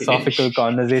this philosophical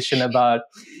conversation about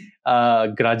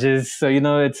grudges. So And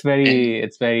it's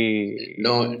very,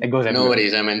 no, it goes no everywhere.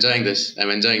 worries. I'm enjoying this. I'm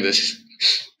enjoying this.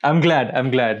 I'm glad.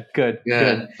 I'm glad. Good.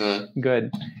 Good. Yeah.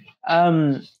 Good.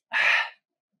 Um,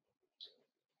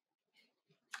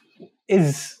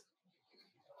 is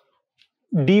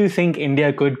Do you think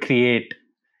India could create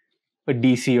a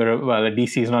DC well, a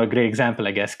DC is not a great example,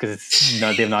 I guess, because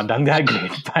they've not done that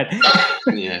great. But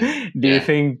Yeah. do you Yeah.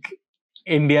 think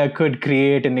India could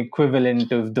create an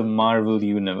equivalent of the Marvel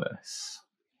universe?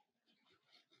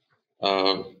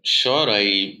 Sure.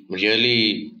 I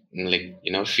really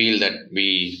feel that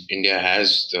India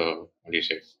has the what do you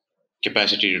say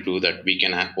capacity to do that. We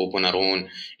can open our own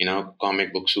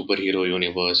comic book superhero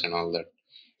universe and all that.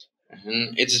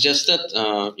 And it's just that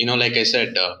like I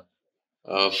said,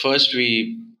 first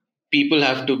we people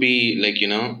have to be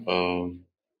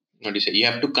what do you say? You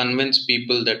have to convince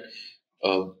people that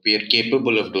we are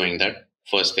capable of doing that.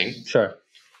 First thing, Sure.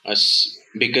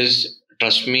 because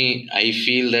trust me, I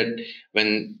feel that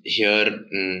when here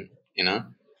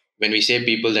when we say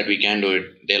people that we can do it,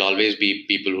 there'll always be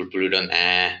people who put it on.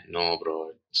 No, bro,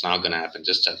 it's not gonna happen.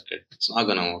 Just chuck it. It's not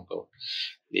gonna work out.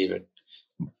 Leave it.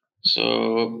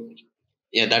 So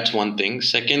yeah, that's one thing.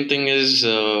 Second thing is,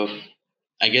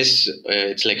 I guess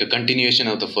it's like a continuation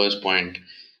of the first point.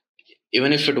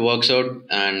 even if it works out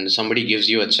and somebody gives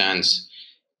you a chance,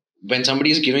 when somebody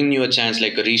is giving you a chance,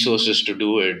 like resources to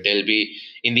do it, they'll be,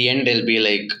 in the end, they'll be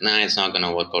like, nah, it's not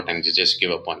gonna work out, and you just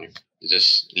give up on it. You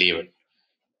just leave it.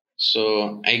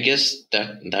 So I guess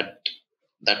that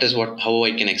is what how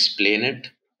I can explain it,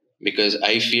 because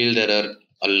I feel there are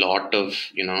a lot of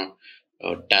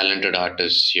talented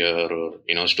artists here,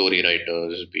 or story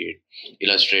writers, be it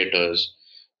illustrators.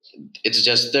 It's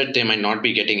just that they might not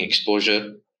be getting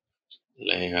exposure,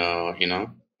 like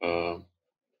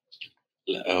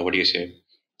what do you say?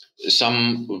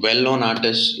 Some well-known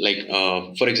artists, like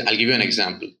I'll give you an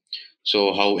example.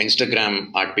 So how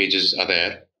Instagram art pages are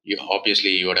there, you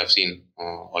obviously you would have seen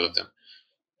all of them.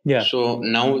 Yeah. So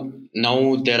now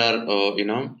there are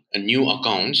new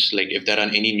accounts. Like if there are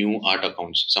any new art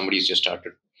accounts, somebody's just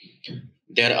started.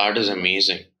 Their art is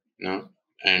amazing,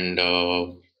 and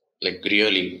like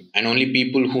really, and only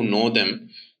people who know them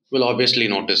will obviously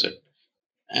notice it.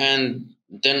 And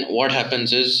then what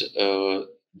happens is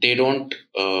they don't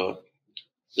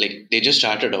like they just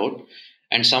started out,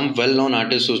 and some well-known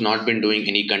artist who's not been doing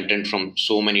any content from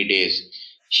so many days,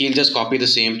 he'll just copy the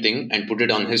same thing and put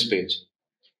it on his page.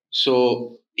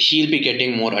 So he'll be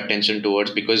getting more attention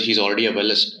towards, because he's already a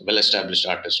well established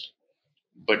artist.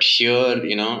 But here,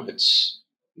 it's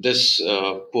this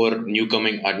poor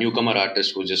newcomer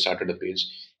artist who just started a page.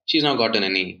 She's not gotten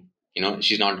any,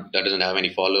 she's not that doesn't have any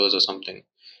followers or something.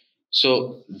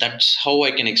 So that's how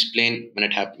I can explain when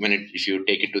it happens. If you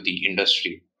take it to the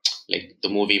industry, like the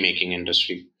movie making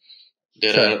industry,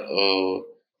 there Sure. are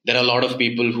there are a lot of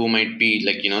people who might be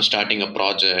like starting a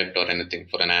project or anything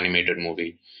for an animated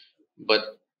movie,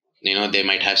 but they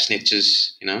might have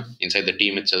snitches inside the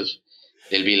team itself.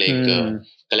 They'll be like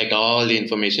collect all the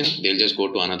information. They'll just go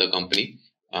to another company.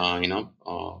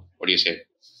 What do you say?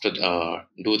 To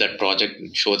do that project,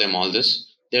 show them all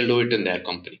this. They'll do it in their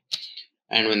company.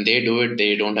 And when they do it,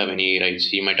 they don't have any rights.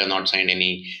 He might have not signed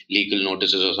any legal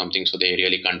notices or something, so they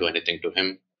really can't do anything to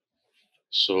him.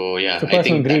 So yeah, So I personal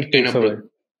think that greed kind takes of over.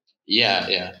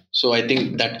 yeah. So I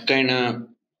think that kind of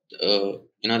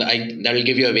that'll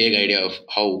give you a vague idea of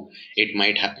how it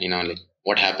might happen. Like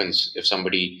what happens if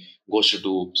somebody goes to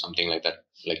do something like that,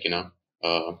 like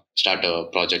start a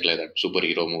project like that,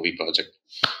 superhero movie project.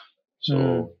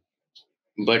 So,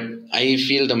 but I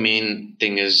feel the main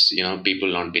thing is people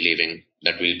not believing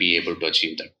that we'll be able to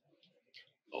achieve that.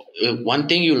 One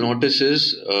thing you'll notice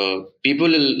is people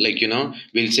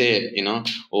will say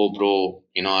oh bro,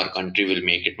 our country will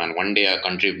make it, man. One day our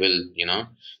country will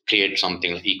create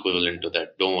something equivalent to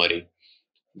that, don't worry.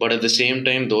 But at the same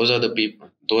time, those are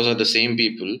the same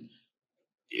people,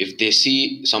 if they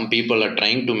see some people are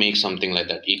trying to make something like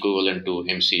that equivalent to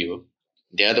MCU,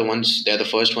 they're the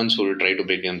first ones who will try to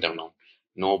bring them down.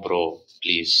 No bro,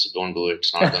 please don't do it,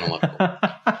 it's not gonna work out.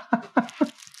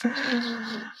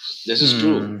 This is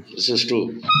true. This is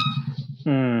true.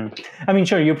 I mean,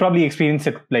 sure, you probably experience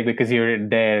it like because you're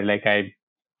there. Like I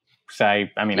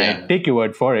take your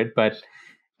word for it, but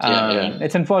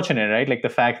it's unfortunate, right? Like the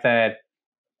fact that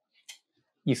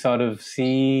you sort of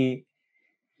see,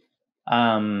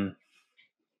 I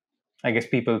guess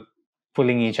people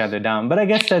pulling each other down. But I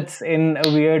guess that's in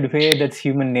a weird way, that's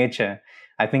human nature.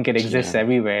 I think it exists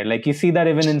everywhere. Like you see that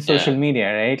even in social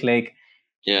media, right? Like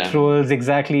trolls,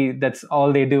 exactly. That's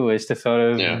all they do is to sort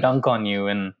of dunk on you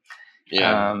and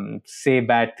say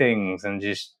bad things and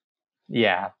just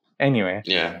Anyway,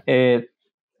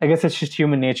 I guess it's just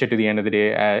human nature to the end of the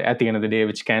day. At the end of the day,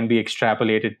 which can be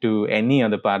extrapolated to any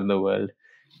other part of the world.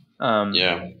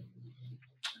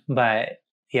 But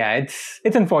yeah,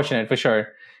 it's unfortunate for sure.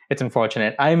 It's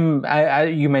unfortunate.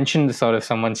 You mentioned sort of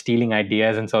someone stealing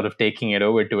ideas and sort of taking it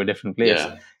over to a different place,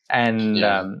 and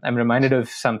I'm reminded of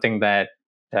something that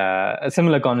a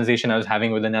similar conversation I was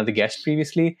having with another guest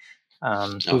previously,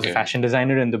 who's a fashion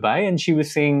designer in Dubai, and she was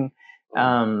saying,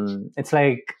 it's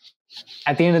like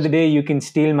at the end of the day, you can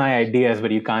steal my ideas,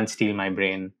 but you can't steal my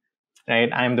brain,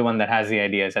 right? I'm the one that has the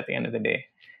ideas at the end of the day.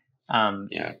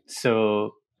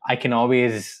 So I can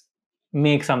always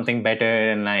make something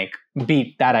better and like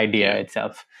beat that idea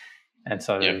itself and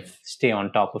sort of stay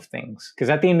on top of things. Because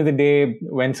at the end of the day,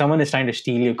 when someone is trying to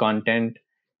steal your content,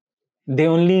 they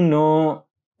only know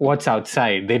what's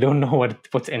outside. They don't know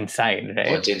what's inside,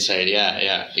 right? What's inside,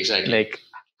 exactly. Like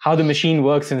how the machine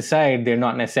works inside, they're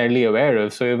not necessarily aware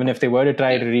of. So even if they were to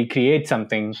try to recreate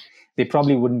something, they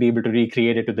probably wouldn't be able to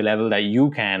recreate it to the level that you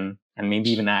can, and maybe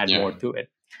even add more to it.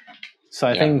 So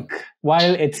I think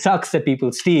while it sucks that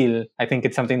people steal, I think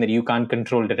it's something that you can't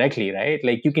control directly, right?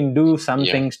 Like you can do some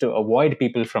things to avoid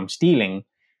people from stealing,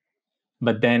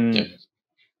 but then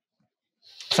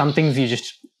some things you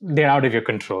just they're out of your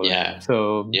control. Yeah.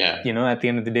 So, Yeah. at the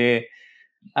end of the day,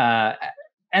 uh,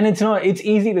 and it's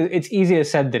easier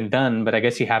said than done, but I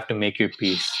guess you have to make your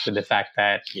peace with the fact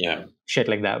that Yeah. shit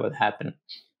like that will happen.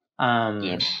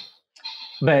 Yeah.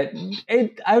 But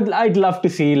I'd love to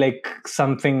see like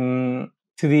something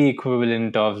to the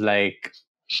equivalent of like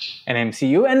an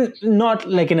MCU, and not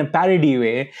like in a parody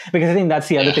way, because I think that's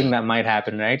the other Yeah. thing that might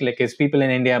happen, right? Like, as people in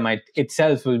India might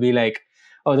itself will be like,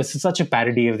 oh, this is such a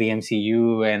parody of the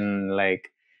MCU, and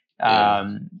like, Yeah.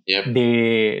 Yep.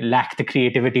 they lack the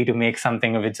creativity to make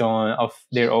something of its own, of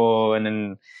their own,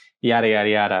 and yada yada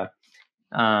yada.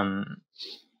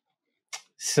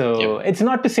 So Yep. it's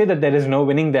not to say that there is no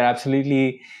winning. There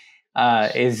absolutely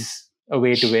is a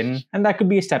way to win, and that could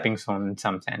be a stepping stone in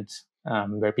some sense,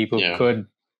 where people Yeah. could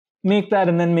make that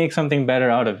and then make something better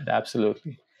out of it.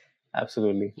 Absolutely,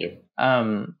 absolutely. Yep.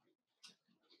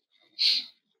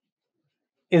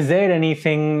 Is there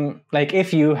anything, like,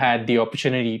 if you had the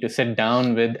opportunity to sit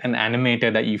down with an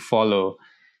animator that you follow,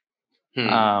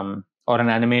 or an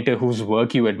animator whose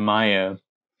work you admire,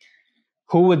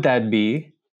 who would that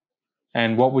be,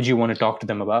 and what would you want to talk to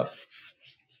them about?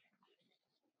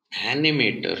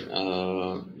 Animator.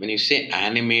 When you say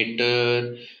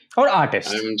animator, Or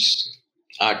artist?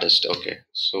 Artist. Okay,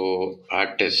 so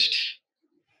artist.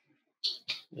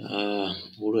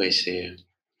 Who do I say?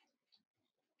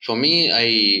 For me, I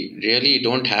really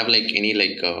don't have like any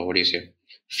like what do you say,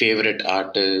 favorite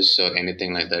artists or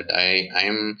anything like that. I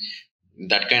am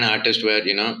that kind of artist where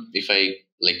if I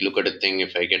like look at a thing,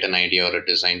 if I get an idea or a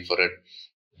design for it,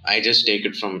 I just take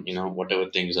it from whatever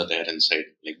things are there inside,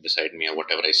 like beside me, or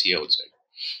whatever I see outside.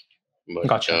 But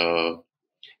Gotcha.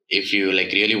 if you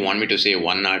like really want me to say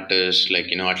one artist, like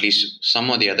at least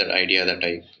some of the other idea that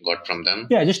I got from them,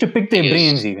 Yeah, just to pick I their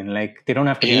brains, guess. even. Like, they don't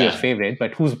have to be your Yeah. favorite,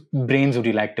 but whose brains would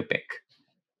you like to pick?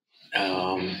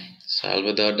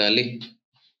 Salvador Dali.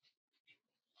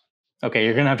 Okay,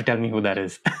 you're gonna have to tell me who that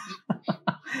is.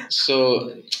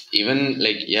 So even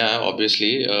like yeah,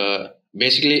 obviously,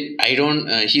 basically I don't.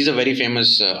 He's a very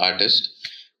famous artist,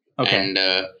 Okay.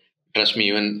 and trust me,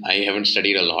 even I haven't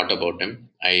studied a lot about him.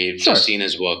 I've Sure. just seen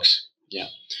his works. Yeah.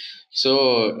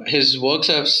 So his works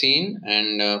I've seen,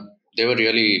 and they were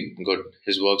really good.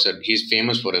 He's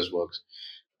famous for his works,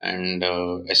 and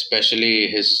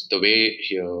especially the way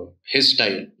his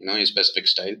style, his specific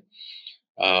style.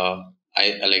 Uh,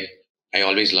 I like. I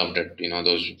always loved it.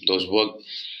 Those work.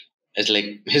 It's like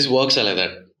his works are like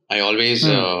that. I always,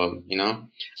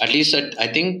 at least I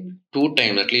think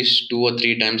at least 2 or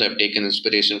 3 times, I've taken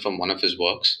inspiration from one of his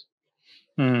works.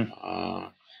 Uh,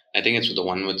 I think it's the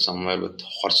one with somewhere with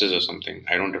horses or something.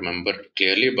 I don't remember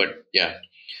clearly, but yeah,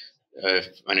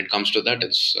 when it comes to that,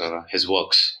 it's his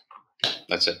works.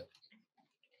 That's it.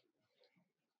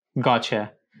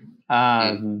 Gotcha.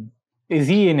 Is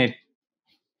he in it?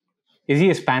 Is he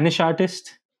a Spanish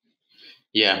artist?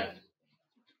 Yeah.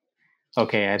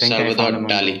 Okay, I think Salvador I found him.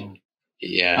 Dali.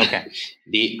 Yeah.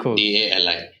 Okay. Cool.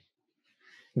 Dali.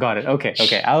 Got it.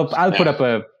 Okay. I'll put up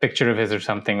a picture of his or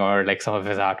something, or like some of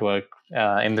his artwork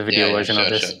in the video version of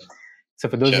this. Sure. So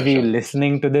for those of you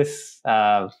listening to this,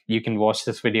 you can watch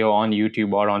this video on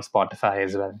YouTube or on Spotify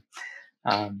as well,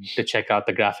 to check out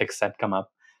the graphics that come up.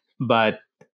 But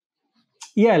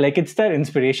yeah, like, it's that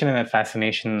inspiration and that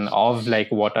fascination of like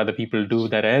what other people do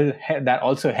that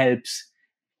also helps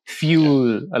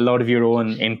fuel a lot of your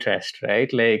own interest,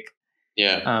 right? Like,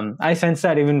 I sense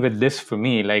that even with this for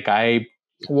me. Like, I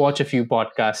watch a few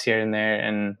podcasts here and there,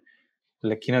 and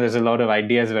like, there's a lot of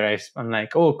ideas where I'm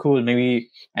like, oh, cool, maybe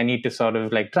I need to sort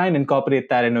of like try and incorporate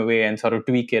that in a way and sort of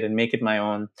tweak it and make it my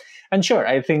own. And sure,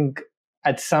 I think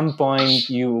at some point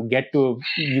you get to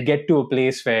a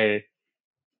place where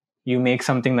you make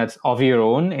something that's of your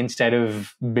own instead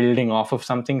of building off of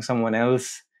something someone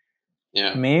else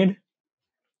made.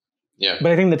 Yeah.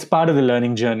 But I think that's part of the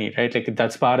learning journey, right? Like,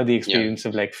 that's part of the experience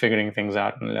of like figuring things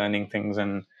out and learning things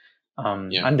and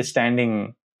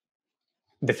understanding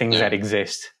the things that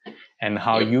exist and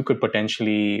how you could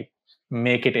potentially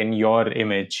make it in your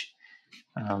image,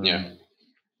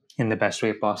 in the best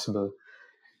way possible.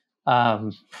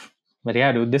 But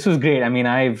yeah, dude, this was great. I mean,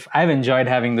 I've enjoyed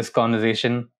having this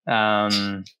conversation.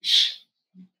 Sure,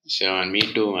 and me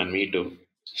too.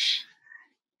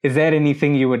 Is there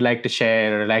anything you would like to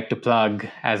share or like to plug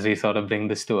as we sort of bring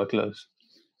this to a close?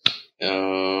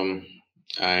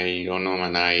 I don't know,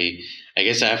 man. I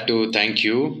guess I have to thank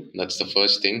you. That's the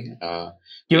first thing.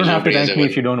 You don't have to thank me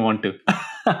if you don't want to.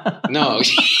 No.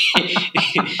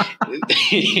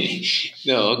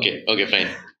 No. Okay.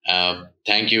 Fine.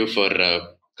 Thank you for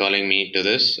calling me to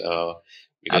this. Because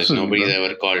Absolutely, nobody's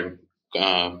ever called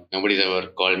nobody's ever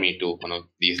called me to one of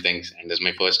these things, and this is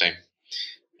my first time.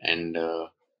 And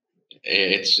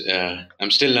it's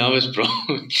I'm still nervous, bro.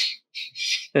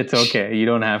 It's okay. You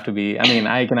don't have to be. I mean,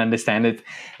 I can understand it.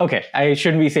 Okay, I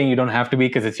shouldn't be saying you don't have to be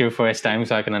because it's your first time,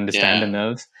 so I can understand the Yeah.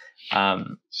 nerves.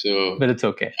 So But it's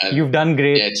okay. You've done yeah,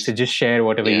 great. So just share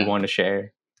whatever you yeah. want to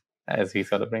share as we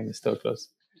sort of bring this to a close.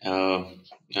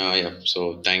 Yeah.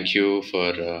 So thank you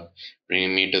for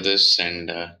bringing me to this,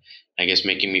 and I guess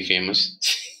making me famous.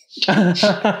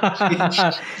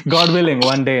 God willing,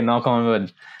 one day, knock on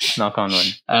wood. Knock on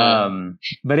wood.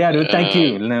 But yeah, dude, thank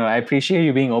you. No, I appreciate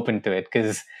you being open to it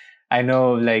because I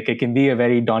know like it can be a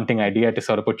very daunting idea to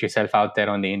sort of put yourself out there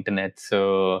on the internet.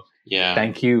 So Yeah.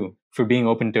 thank you for being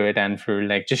open to it and for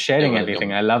like just sharing You're everything.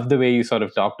 welcome. I love the way you sort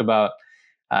of talked about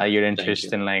your Thank interest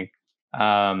you. in like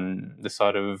the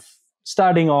sort of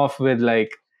starting off with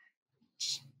like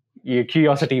your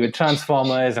curiosity with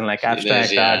Transformers and like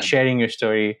abstract Yeah. art, sharing your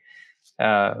story.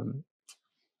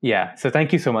 Yeah, so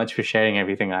thank you so much for sharing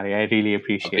everything, Arya. I really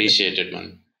appreciate it,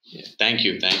 man. Yeah. Thank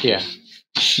you. Thank you. Yeah,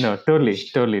 no, totally,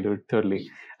 dude, totally.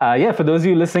 Yeah, for those of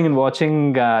you listening and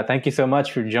watching, thank you so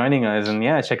much for joining us. And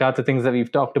yeah, check out the things that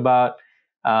we've talked about.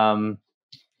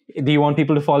 Do you want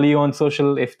people to follow you on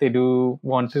social if they do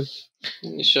want to?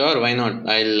 Sure, why not?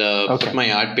 I'll Okay. put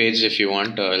my art page if you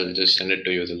want. I'll just send it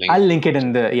to you. The link. I'll link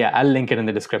it in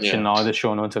the description or the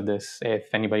show notes of this.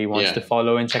 If anybody wants to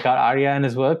follow and check out Arya and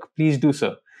his work, please do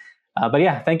so. But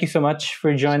yeah, thank you so much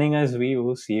for joining us. We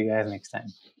will see you guys next time.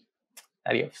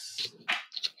 Adios.